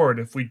support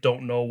if we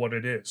don't know what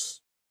it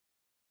is?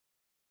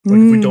 Like,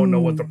 if we don't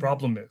know what the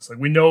problem is? Like,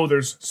 we know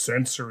there's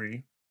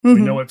sensory, we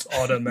know it's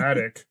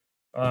automatic,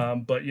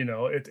 but, you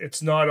know,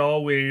 it's not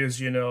always,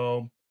 you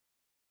know,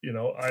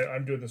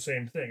 I'm doing the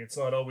same thing. It's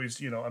not always,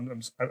 you know,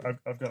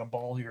 I've got a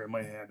ball here in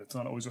my hand. It's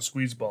not always a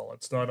squeeze ball.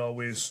 It's not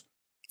always,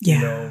 you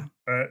know,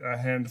 a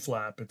hand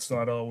flap. It's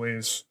not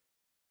always,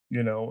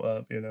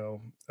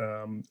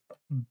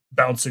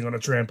 bouncing on a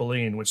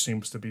trampoline, which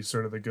seems to be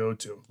sort of the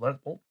go-to.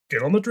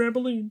 Get on the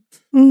trampoline.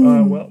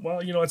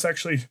 Well, you know, it's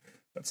actually,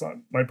 that's not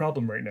my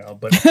problem right now,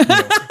 but, you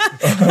know,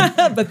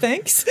 but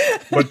thanks.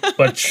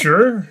 but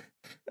sure.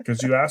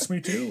 Because you asked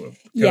me to.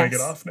 Can I get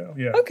off now?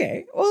 Yeah.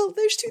 Okay. Well,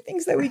 there's two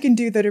things that we can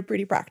do that are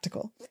pretty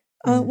practical.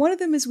 One of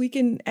them is we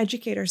can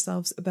educate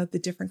ourselves about the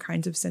different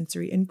kinds of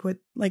sensory input.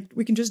 Like,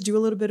 we can just do a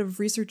little bit of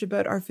research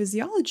about our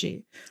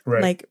physiology,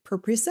 like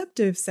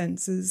proprioceptive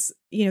senses,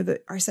 you know,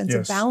 our sense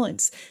of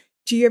balance.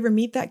 Do you ever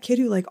meet that kid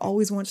who, like,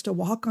 always wants to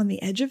walk on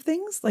the edge of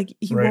things? Like,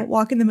 he won't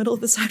walk in the middle of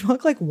the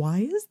sidewalk. Like, why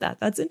is that?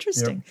 That's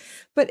interesting.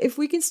 But if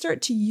we can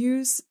start to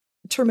use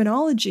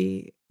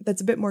terminology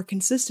that's a bit more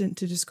consistent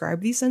to describe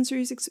these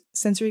sensory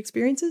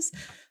experiences.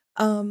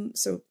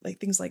 So like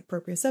things like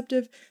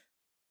proprioceptive,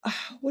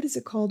 what is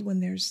it called when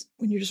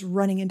you're just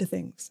running into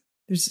things?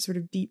 There's a sort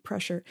of deep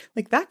pressure.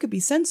 Like, that could be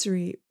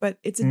sensory, but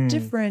it's a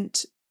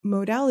different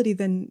modality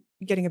than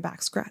getting a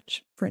back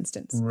scratch, for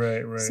instance.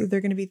 Right. So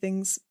they're going to be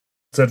things.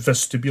 Is that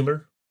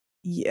vestibular?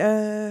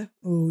 Yeah.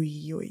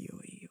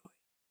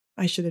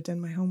 I should have done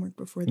my homework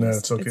before this. No,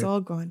 it's okay. It's all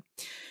gone.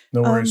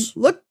 No worries.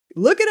 Look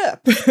it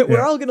up.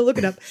 We're all going to look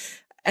it up.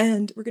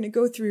 And we're going to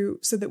go through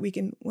so that we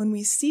can, when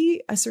we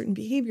see a certain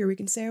behavior, we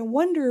can say, I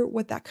wonder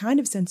what that kind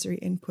of sensory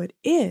input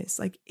is.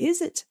 Like,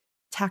 is it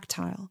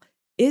tactile?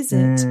 Is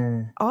it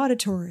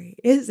auditory?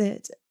 Is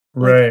it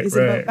is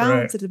it about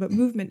balance? Is it about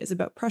movement? Is it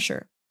about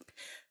pressure?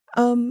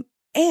 And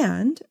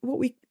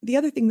the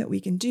other thing that we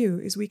can do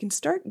is we can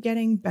start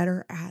getting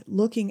better at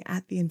looking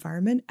at the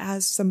environment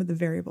as some of the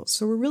variables.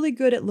 So we're really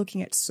good at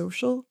looking at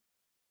social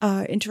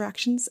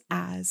interactions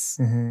as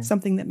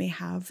something that may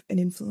have an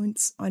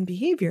influence on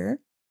behavior.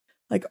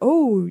 Like,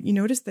 oh, you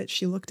noticed that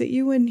she looked at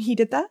you when he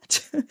did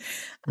that?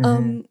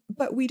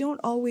 But we don't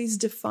always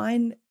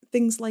define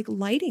things like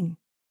lighting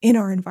in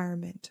our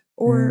environment,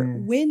 or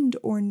wind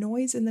or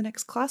noise in the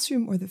next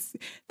classroom, or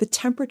the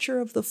temperature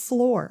of the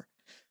floor.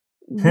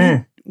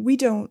 We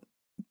don't,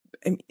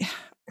 I mean,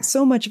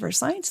 so much of our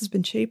science has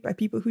been shaped by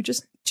people who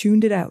just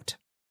tuned it out.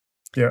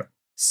 Yeah.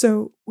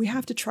 So we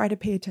have to try to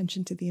pay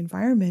attention to the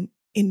environment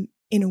in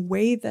a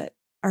way that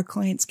our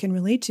clients can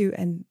relate to.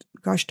 And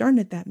gosh darn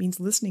it, that means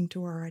listening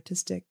to our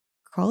autistic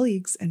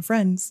colleagues and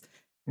friends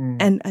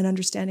and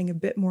understanding a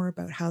bit more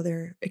about how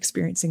they're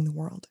experiencing the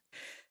world.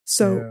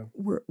 So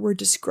we're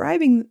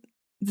describing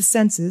the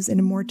senses in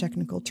a more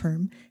technical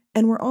term,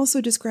 and we're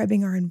also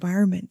describing our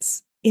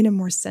environments in a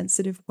more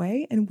sensitive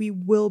way, and we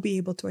will be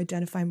able to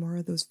identify more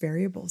of those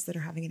variables that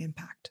are having an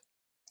impact.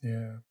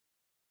 Yeah.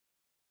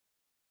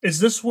 Is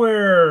this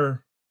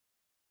where,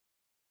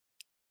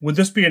 would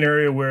this be an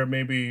area where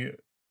maybe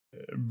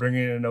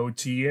bringing an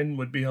OT in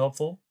would be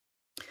helpful?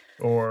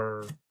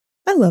 Or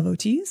I love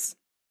OTs.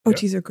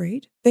 OTs are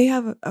great. They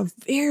have a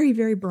very,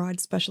 very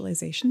broad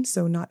specialization,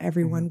 so not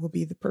everyone will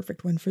be the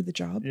perfect one for the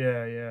job.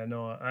 Yeah.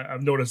 No,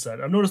 I've noticed that.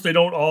 I've noticed they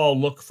don't all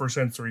look for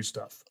sensory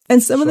stuff.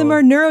 And some of them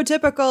are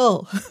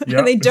neurotypical,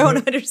 and they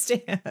don't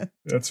understand.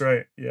 That's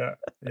right. Yeah.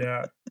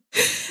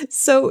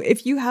 So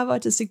if you have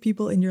autistic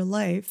people in your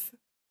life,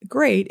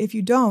 great. If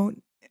you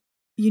don't,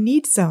 you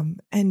need some.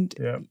 And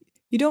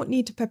you don't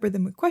need to pepper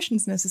them with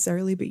questions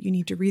necessarily, but you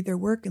need to read their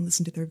work and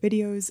listen to their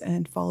videos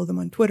and follow them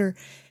on Twitter.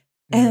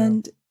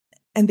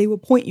 And they will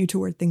point you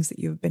toward things that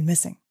you've been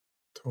missing.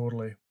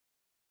 Totally.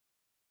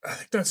 I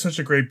think that's such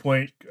a great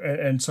point,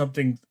 and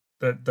something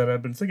that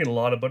I've been thinking a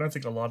lot about. I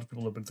think a lot of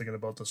people have been thinking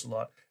about this a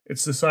lot.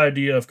 It's this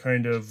idea of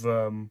kind of,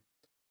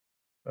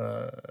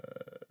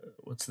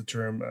 what's the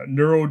term?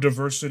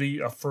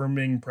 Neurodiversity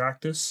affirming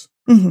practice.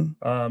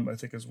 I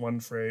think is one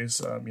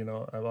phrase. I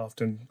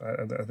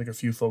think a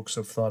few folks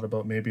have thought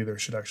about maybe there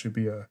should actually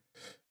be a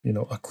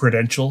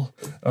credential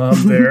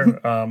there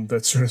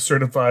that sort of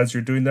certifies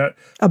you're doing that.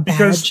 A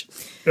badge.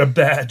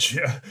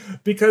 Yeah.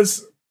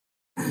 Because,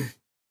 and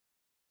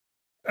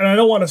I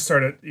don't want to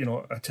start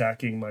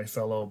attacking my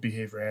fellow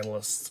behavior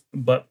analysts,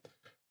 but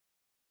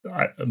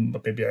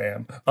maybe I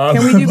am.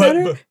 Can we do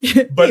better?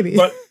 Maybe.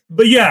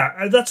 But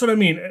yeah, that's what I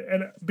mean.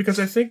 And because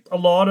I think a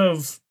lot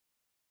of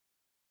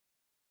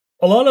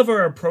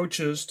our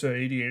approaches to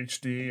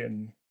ADHD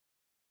and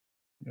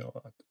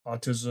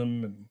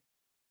autism and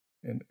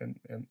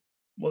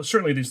well,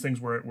 certainly these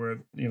things where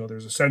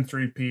there's a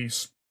sensory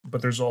piece,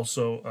 but there's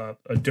also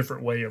a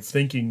different way of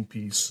thinking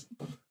piece.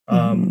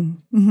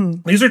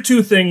 These are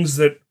two things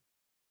that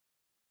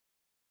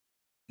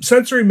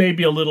sensory may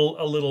be a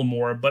little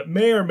more, but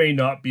may or may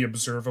not be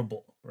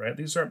observable, right?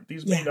 These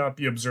may not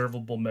be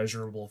observable,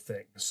 measurable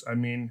things. I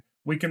mean,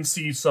 we can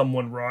see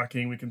someone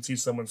rocking, we can see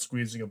someone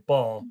squeezing a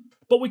ball,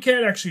 but we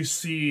can't actually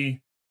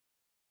see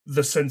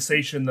the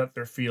sensation that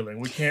they're feeling.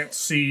 We can't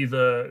see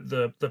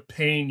the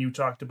pain you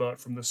talked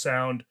about from the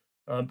sound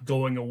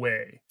going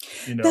away.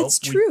 That's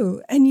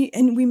true,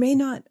 and we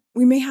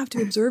may have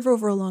to observe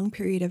over a long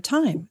period of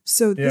time.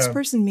 So this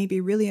person may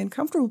be really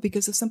uncomfortable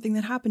because of something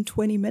that happened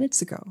 20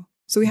 minutes ago.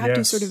 So we have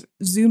to sort of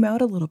zoom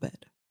out a little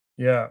bit.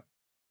 Yeah,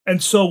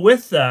 and so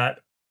with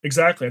that,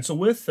 exactly, and so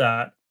with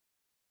that,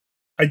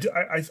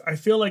 I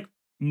feel like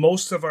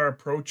most of our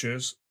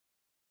approaches,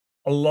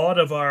 a lot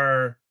of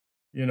our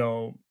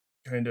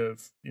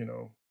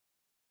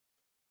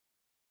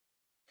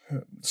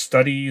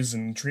studies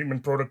and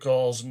treatment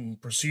protocols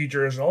and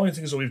procedures and all these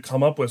things that we've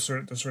come up with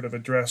to sort of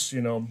address,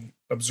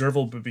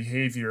 observable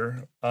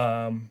behavior.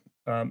 Even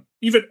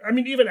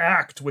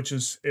ACT, which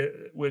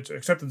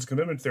acceptance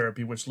commitment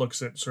therapy, which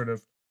looks at sort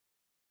of,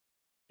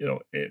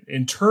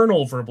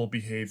 internal verbal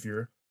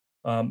behavior.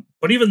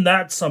 But even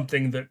that's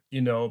something that,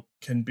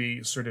 can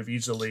be sort of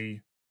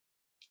easily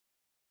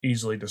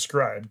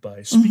described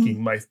by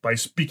speaking by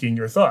speaking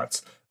your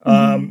thoughts.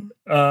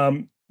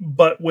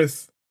 But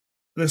with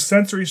the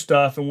sensory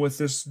stuff and with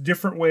this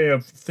different way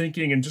of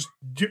thinking and just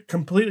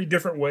completely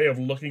different way of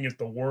looking at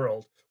the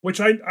world,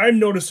 which I'm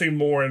noticing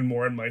more and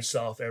more in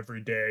myself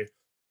every day,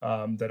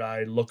 that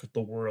I look at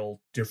the world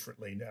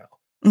differently now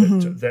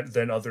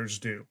than others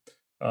do.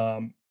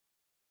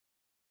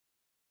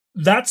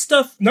 That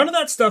stuff, none of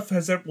that stuff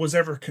was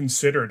ever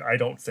considered, I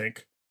don't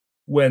think,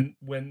 when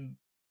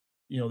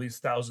these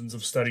thousands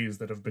of studies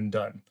that have been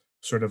done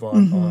sort of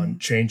on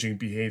changing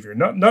behavior.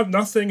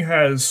 Nothing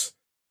has,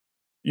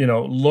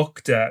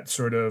 looked at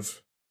sort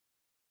of,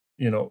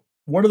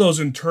 what are those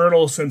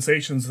internal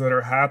sensations that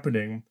are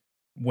happening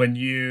when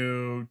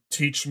you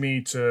teach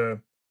me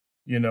to,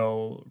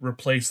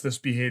 replace this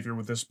behavior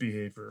with this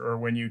behavior, or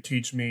when you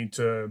teach me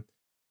to,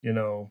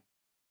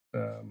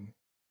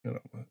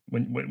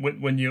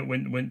 when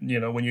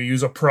you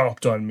use a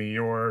prompt on me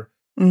or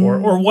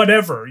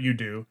whatever you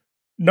do.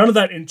 None of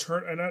that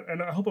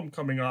and I hope I'm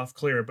coming off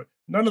clear, but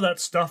none of that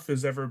stuff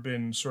has ever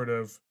been sort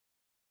of,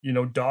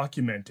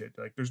 documented.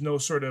 Like there's no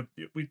sort of,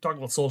 we talk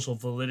about social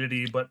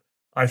validity, but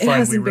I It find we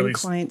hasn't really been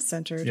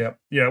client-centered.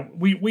 yeah,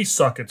 we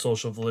suck at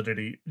social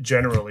validity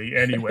generally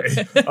anyway.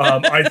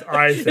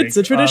 I think It's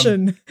a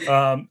tradition.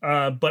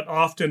 but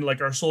often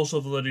like our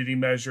social validity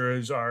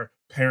measures are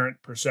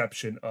parent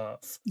perception of,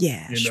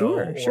 Yeah, you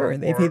know, sure.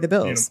 They pay the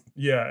bills.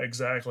 yeah,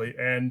 exactly.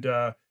 And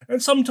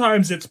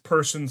sometimes it's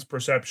person's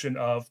perception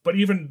of, but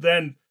even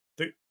then,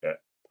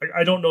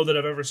 I don't know that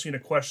I've ever seen a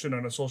question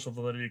on a social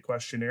validity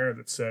questionnaire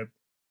that said,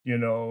 you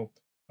know,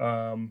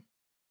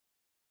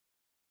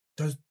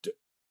 does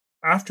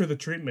after the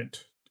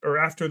treatment or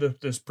after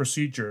this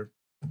procedure,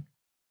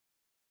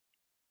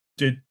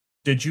 did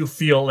you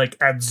feel like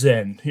at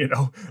zen, you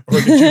know,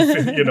 or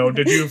did you you know,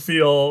 did you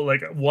feel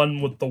like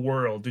one with the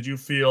world? Did you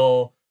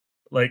feel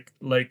like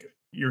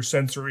your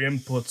sensory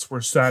inputs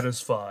were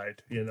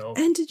satisfied, you know?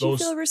 And did you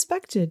feel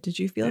respected? Did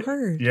you feel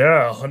heard?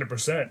 Yeah,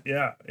 100%.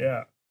 Yeah.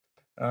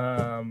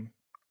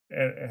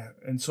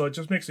 And so it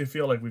just makes me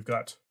feel like we've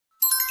got.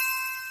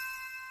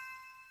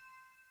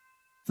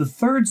 The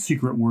third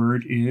secret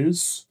word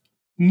is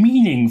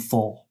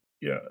meaningful.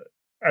 Yeah.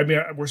 I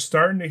mean, we're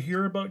starting to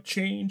hear about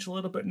change a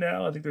little bit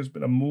now. I think there's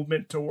been a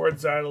movement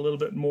towards that a little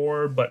bit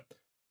more, but,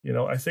 you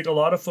know, I think a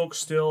lot of folks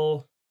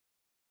still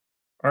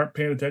aren't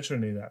paying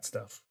attention to any of that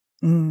stuff.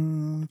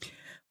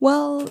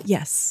 Well,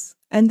 yes.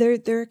 And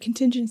there are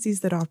contingencies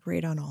that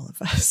operate on all of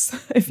us.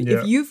 If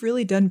you've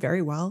really done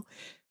very well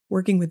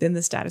working within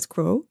the status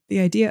quo, the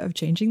idea of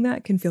changing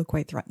that can feel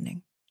quite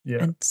threatening.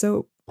 Yeah. And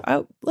so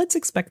let's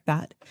expect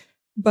that.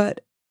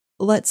 But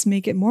let's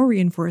make it more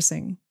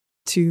reinforcing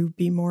to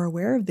be more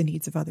aware of the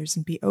needs of others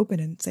and be open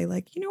and say,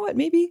 like, you know what,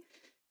 maybe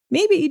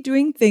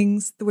doing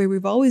things the way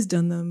we've always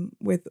done them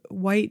with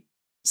white,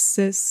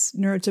 cis,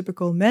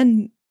 neurotypical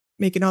men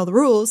making all the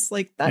rules,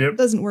 like that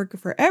doesn't work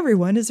for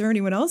everyone. Is there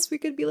anyone else we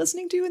could be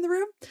listening to in the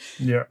room?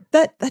 Yeah.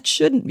 That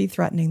shouldn't be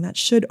threatening. That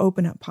should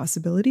open up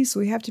possibilities. So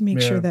we have to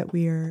make sure that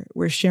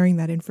we're sharing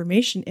that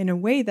information in a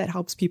way that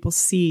helps people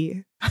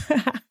see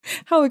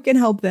how it can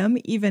help them,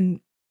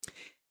 even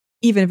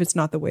if it's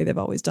not the way they've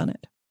always done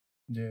it.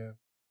 Yeah.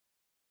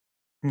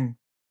 Kind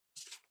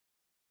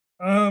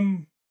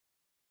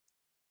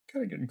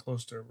of getting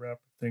close to wrap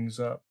things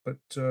up, but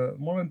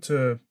wanted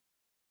to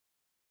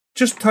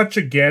just touch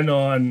again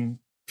on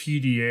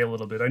PDA a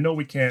little bit. I know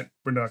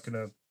we're not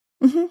gonna.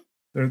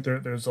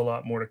 There's a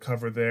lot more to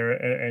cover there,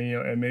 and you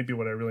know, and maybe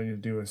what I really need to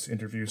do is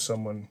interview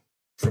someone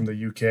from the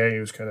UK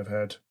who's kind of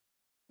had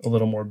a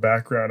little more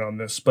background on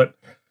this. But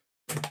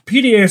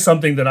PDA is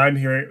something that I'm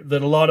hearing,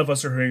 that a lot of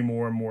us are hearing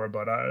more and more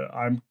about.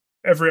 I'm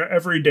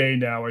every day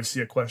now I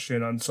see a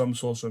question on some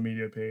social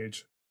media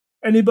page.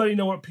 Anybody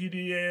know what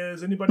PDA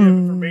is? Anybody have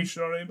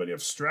information on it? Anybody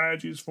have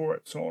strategies for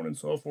it? So on and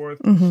so forth.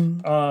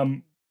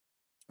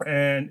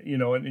 And you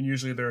know, and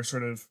usually they're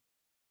sort of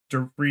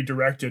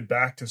redirected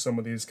back to some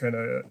of these kind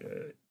of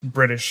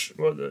British,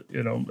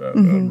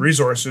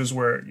 resources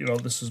where, you know,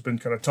 this has been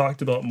kind of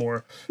talked about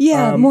more.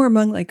 Yeah, more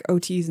among like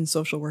OTs and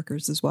social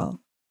workers as well.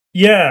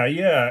 Yeah,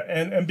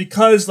 and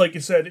because, like you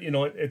said, you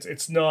know,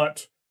 it's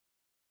not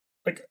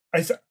like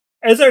as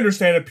I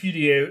understand it,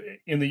 PDA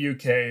in the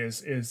UK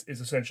is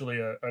essentially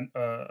a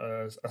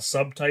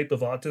subtype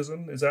of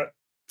autism. Is that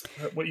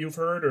what you've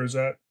heard, or is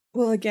that?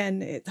 Well,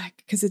 again,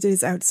 because it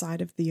is outside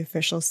of the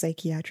official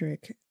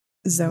psychiatric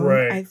zone,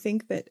 right. I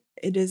think that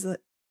it is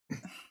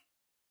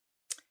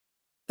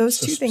those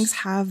two things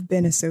have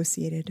been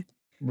associated.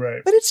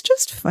 Right. But it's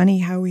just funny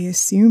how we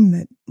assume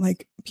that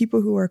like people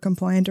who are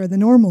compliant are the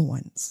normal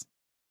ones.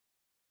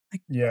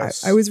 Like,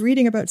 yes. I was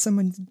reading about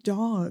someone's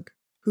dog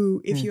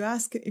who, if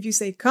you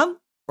say come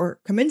or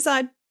come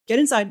inside, get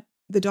inside,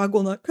 the dog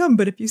will not come.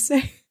 But if you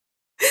say,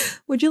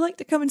 would you like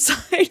to come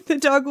inside, the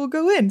dog will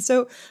go in.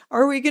 So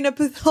are we going to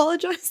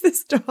pathologize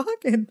this dog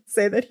and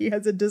say that he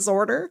has a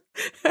disorder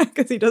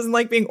because he doesn't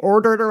like being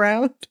ordered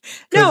around?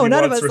 No,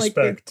 none of us like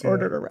being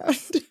ordered around.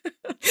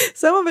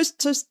 Some of us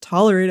just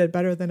tolerate it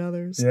better than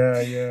others.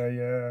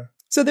 Yeah.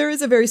 So there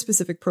is a very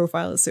specific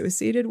profile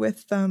associated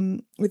with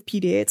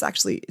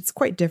PDA. It's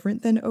quite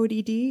different than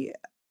ODD.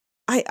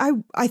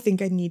 I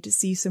think I need to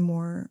see some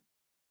more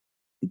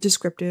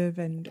descriptive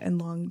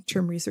and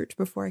long-term research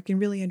before I can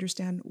really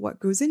understand what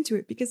goes into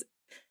it, because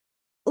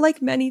like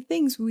many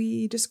things,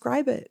 we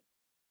describe it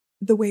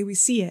the way we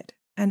see it,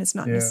 and it's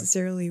not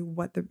necessarily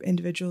what the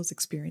individual is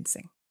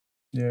experiencing.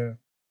 Yeah.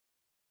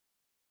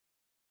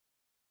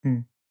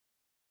 And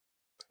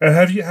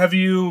have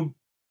you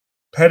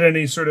had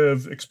any sort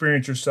of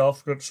experience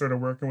yourself sort of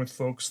working with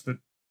folks that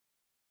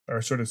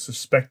are sort of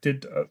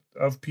suspected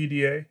of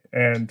PDA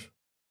and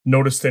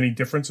noticed any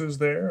differences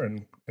there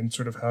and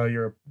sort of how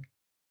your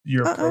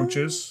approach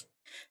is?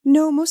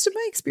 No, most of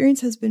my experience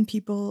has been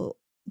people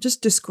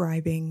just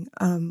describing,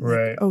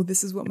 right. like, oh,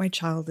 this is what my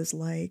child is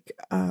like,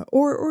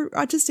 or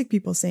autistic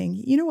people saying,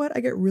 you know what, I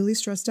get really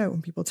stressed out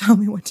when people tell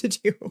me what to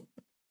do.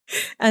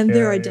 And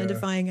they're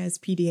identifying as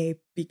PDA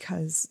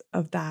because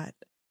of that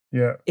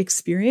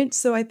experience.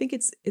 So I think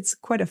it's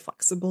quite a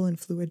flexible and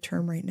fluid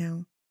term right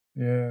now.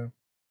 Yeah.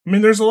 I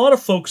mean, there's a lot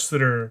of folks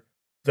that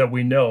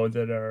we know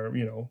that are,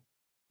 you know,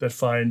 that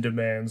find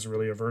demands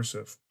really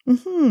aversive.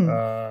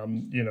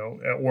 Mm-hmm. You know,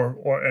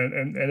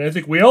 and I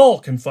think we all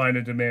can find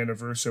a demand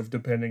aversive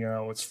depending on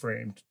how it's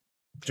framed.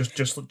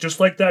 Just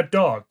like that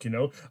dog, you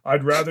know,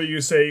 I'd rather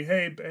you say,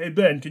 hey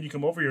Ben, can you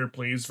come over here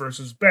please,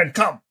 versus Ben,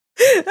 come.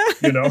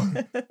 You know,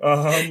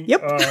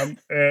 Yep.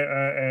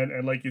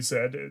 And like you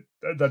said,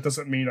 that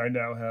doesn't mean I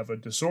now have a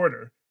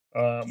disorder.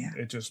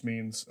 It just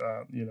means,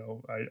 you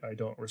know, I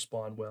don't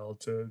respond well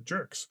to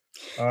jerks.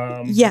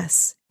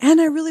 Yes. And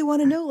I really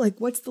want to know,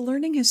 like, what's the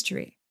learning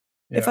history?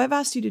 Yeah. If I've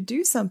asked you to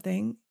do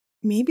something,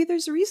 maybe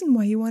there's a reason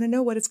why you want to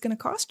know what it's going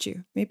to cost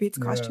you. Maybe it's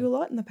cost you a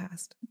lot in the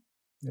past.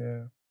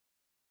 Yeah.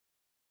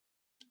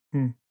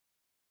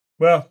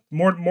 Well,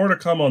 more to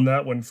come on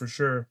that one for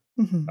sure.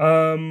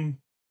 Mm-hmm.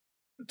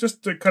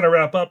 Just to kind of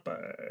wrap up,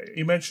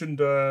 you mentioned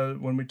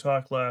when we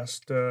talked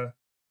last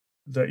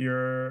that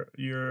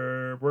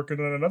you're working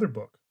on another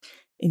book.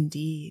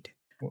 Indeed.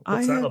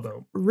 What's that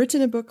about?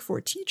 Written a book for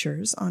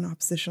teachers on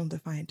oppositional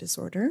defiant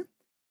disorder.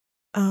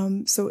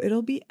 So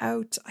it'll be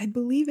out, I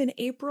believe, in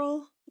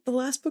April. The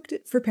last book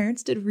for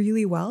parents did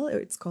really well.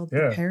 It's called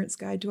The Parent's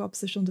Guide to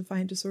Oppositional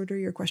Defiant Disorder,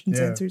 Your Questions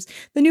Answers.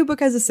 The new book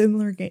has a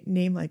similar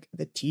name, like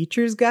The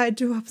Teacher's Guide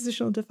to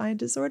Oppositional Defiant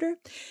Disorder.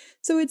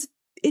 So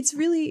it's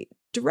really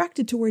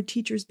directed toward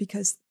teachers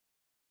because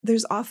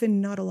there's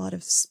often not a lot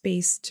of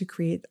space to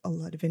create a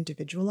lot of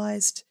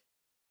individualized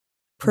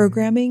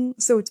programming.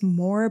 So it's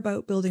more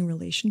about building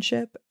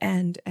relationship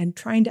and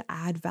trying to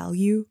add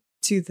value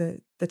to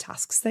the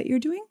tasks that you're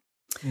doing.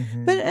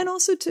 But and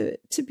also to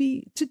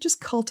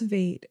just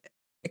cultivate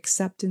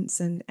acceptance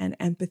and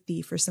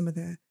empathy for some of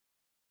the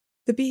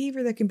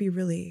behavior that can be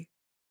really,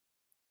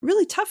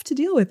 really tough to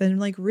deal with and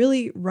like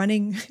really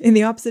running in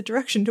the opposite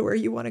direction to where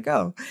you want to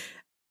go.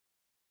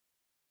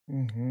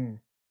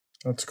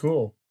 That's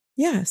cool.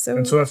 Yeah.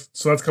 So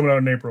that's coming out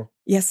in April.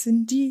 Yes,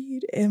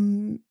 indeed.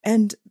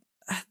 And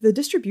the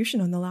distribution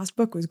on the last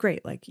book was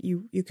great. Like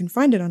you can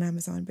find it on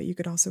Amazon, but you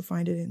could also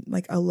find it in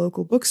like a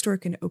local bookstore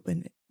can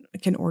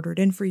order it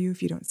in for you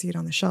if you don't see it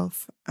on the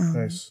shelf.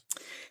 Nice.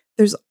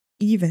 There's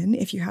even,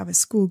 if you have a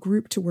school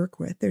group to work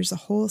with, there's a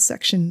whole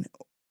section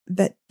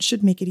that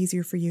should make it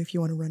easier for you if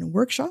you want to run a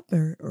workshop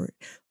or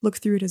look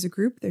through it as a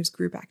group. There's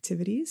group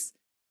activities.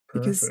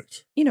 Because,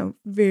 Perfect. you know,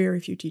 very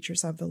few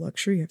teachers have the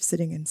luxury of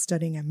sitting and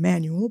studying a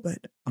manual,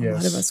 but a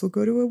lot of us will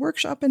go to a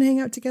workshop and hang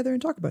out together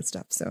and talk about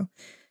stuff. So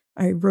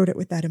I wrote it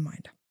with that in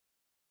mind.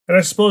 And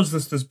I suppose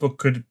this book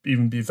could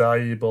even be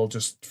valuable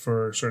just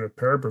for sort of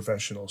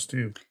paraprofessionals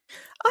too.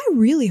 I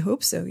really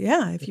hope so.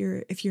 Yeah. If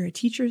you're a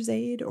teacher's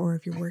aide, or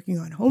if you're working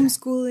on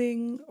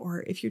homeschooling,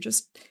 or if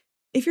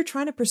you're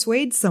trying to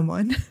persuade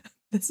someone,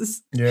 this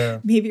is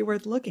maybe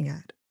worth looking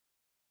at.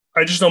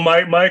 I just know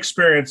my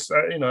experience.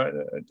 You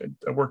know,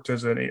 I worked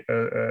as an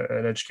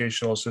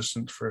educational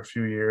assistant for a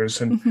few years,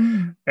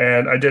 and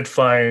I did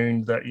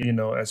find that, you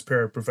know, as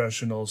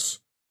paraprofessionals,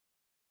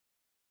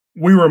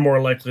 we were more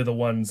likely the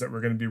ones that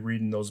were going to be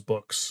reading those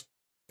books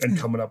and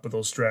coming up with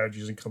those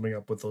strategies and coming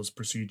up with those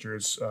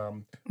procedures,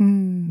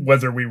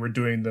 whether we were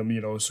doing them, you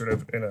know, sort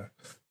of in a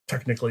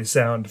technically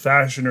sound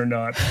fashion or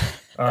not.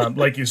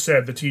 Like you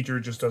said, the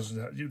teacher just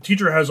doesn't. The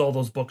teacher has all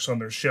those books on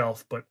their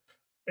shelf, but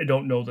I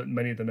don't know that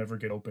many of them ever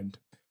get opened.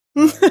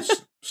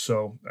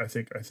 So I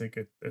think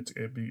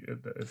it'd be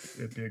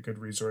a good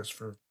resource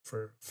for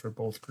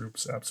both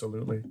groups.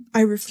 Absolutely.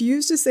 I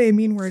refuse to say a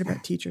mean word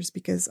about teachers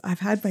because I've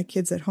had my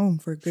kids at home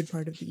for a good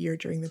part of the year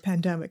during the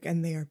pandemic,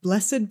 and they are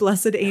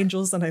blessed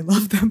angels, and I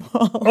love them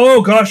all.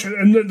 Oh gosh,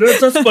 and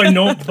that's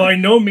by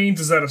no means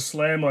is that a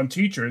slam on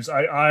teachers.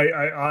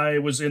 I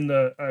was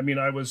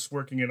I was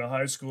working in a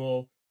high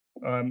school,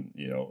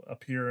 you know,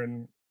 up here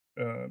on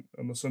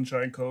the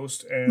Sunshine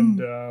Coast, and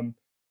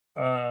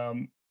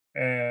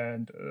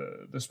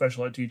the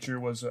special ed teacher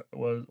was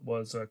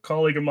a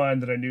colleague of mine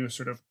that I knew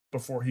sort of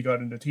before he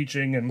got into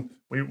teaching, and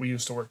we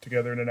used to work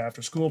together in an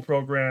after school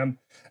program.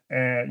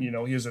 And you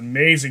know, he is an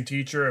amazing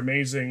teacher,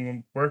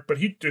 amazing work, but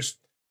he just,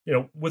 you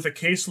know, with a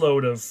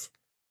caseload of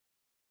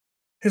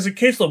his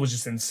caseload was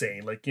just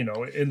insane, like, you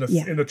know, in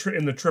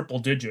the triple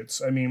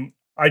digits. I mean,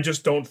 I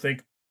just don't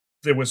think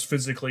there was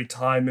physically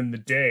time in the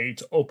day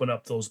to open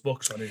up those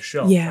books on his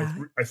shelf. Yeah.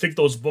 I think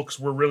those books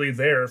were really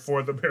there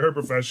for the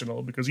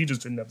paraprofessional because he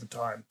just didn't have the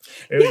time.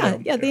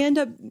 They end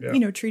up, you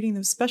know, treating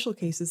those special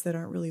cases that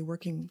aren't really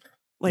working,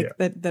 like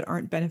that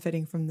aren't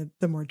benefiting from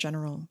the more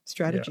general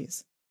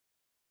strategies.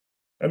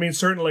 I mean,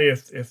 certainly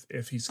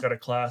if he's got a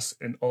class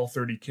and all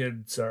 30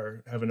 kids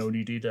have an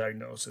ODD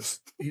diagnosis,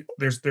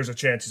 there's a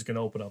chance he's going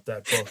to open up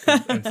that book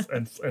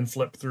and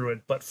flip through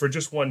it. But for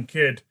just one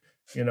kid,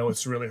 you know,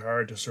 it's really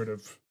hard to sort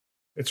of.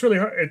 It's really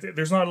hard.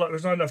 There's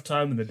not enough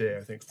time in the day,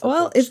 I think.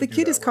 Well, if the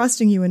kid is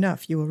costing you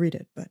enough, you will read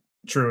it. But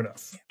true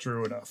enough.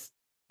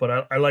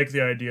 But I like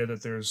the idea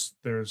that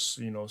there's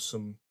you know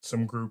some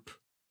group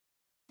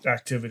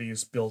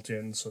activities built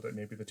in so that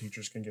maybe the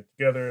teachers can get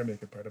together and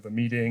make it part of a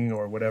meeting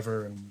or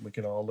whatever, and we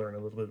can all learn a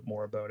little bit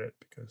more about it.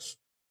 Because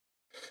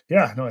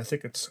I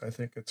think it's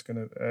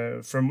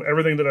gonna from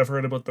everything that I've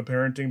heard about the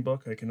parenting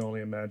book, I can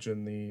only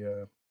imagine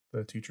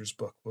the teacher's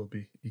book will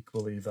be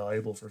equally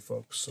valuable for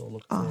folks. So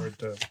look forward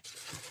to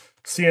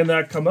seeing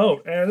that come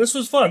out. And this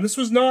was fun. This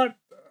was not,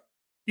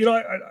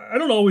 I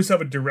don't always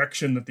have a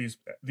direction that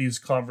these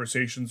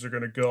conversations are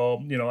going to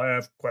go. I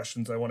have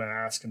questions I want to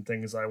ask and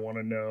things I want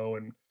to know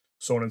and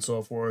so on and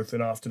so forth.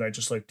 And often I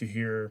just like to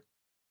hear,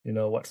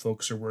 what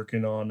folks are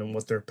working on and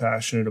what they're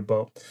passionate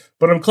about.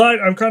 But I'm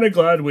kind of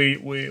glad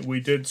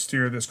we did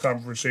steer this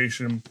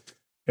conversation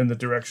in the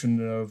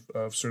direction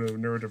of sort of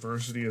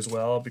neurodiversity as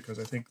well, because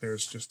I think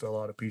there's just a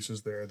lot of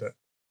pieces there that,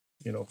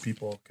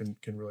 people can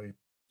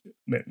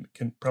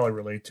probably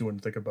relate to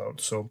and think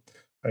about. So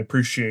I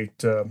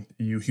appreciate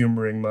you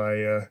humoring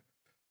my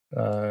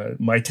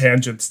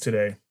tangents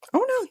today.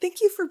 Oh no, thank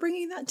you for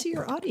bringing that to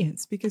your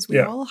audience, because we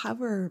all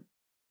have our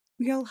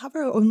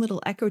own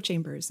little echo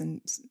chambers,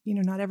 and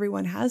not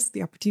everyone has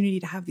the opportunity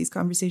to have these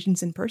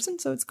conversations in person.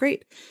 So it's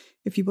great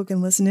if people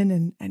can listen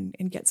in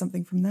and get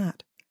something from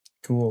that.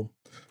 Cool.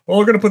 Well,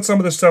 we're going to put some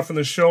of this stuff in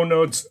the show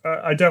notes.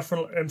 I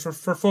definitely, and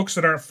for folks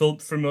that aren't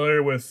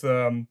familiar with,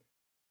 the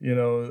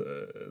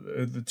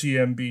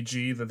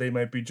TMBG, that They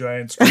Might Be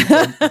Giants group,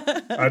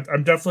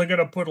 I'm definitely going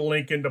to put a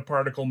link into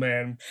Particle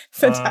Man.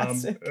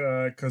 Fantastic.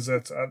 Because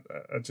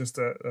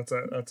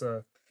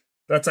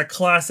that's a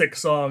classic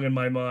song in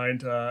my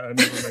mind. I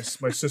remember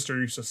my sister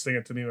used to sing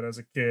it to me when I was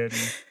a kid.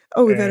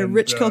 We've had a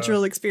rich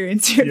cultural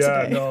experience here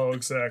today. Yeah, no,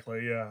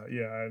 exactly. Yeah.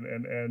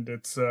 And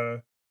it's,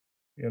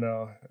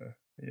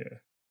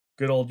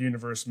 good old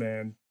universe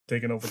man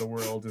taking over the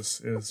world is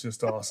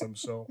just awesome.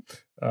 So,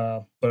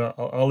 but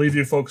I'll leave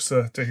you folks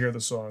to hear the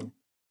song.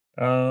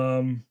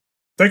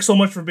 Thanks so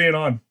much for being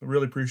on. I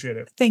really appreciate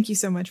it. Thank you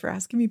so much for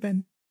asking me,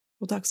 Ben.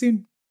 We'll talk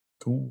soon.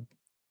 Cool.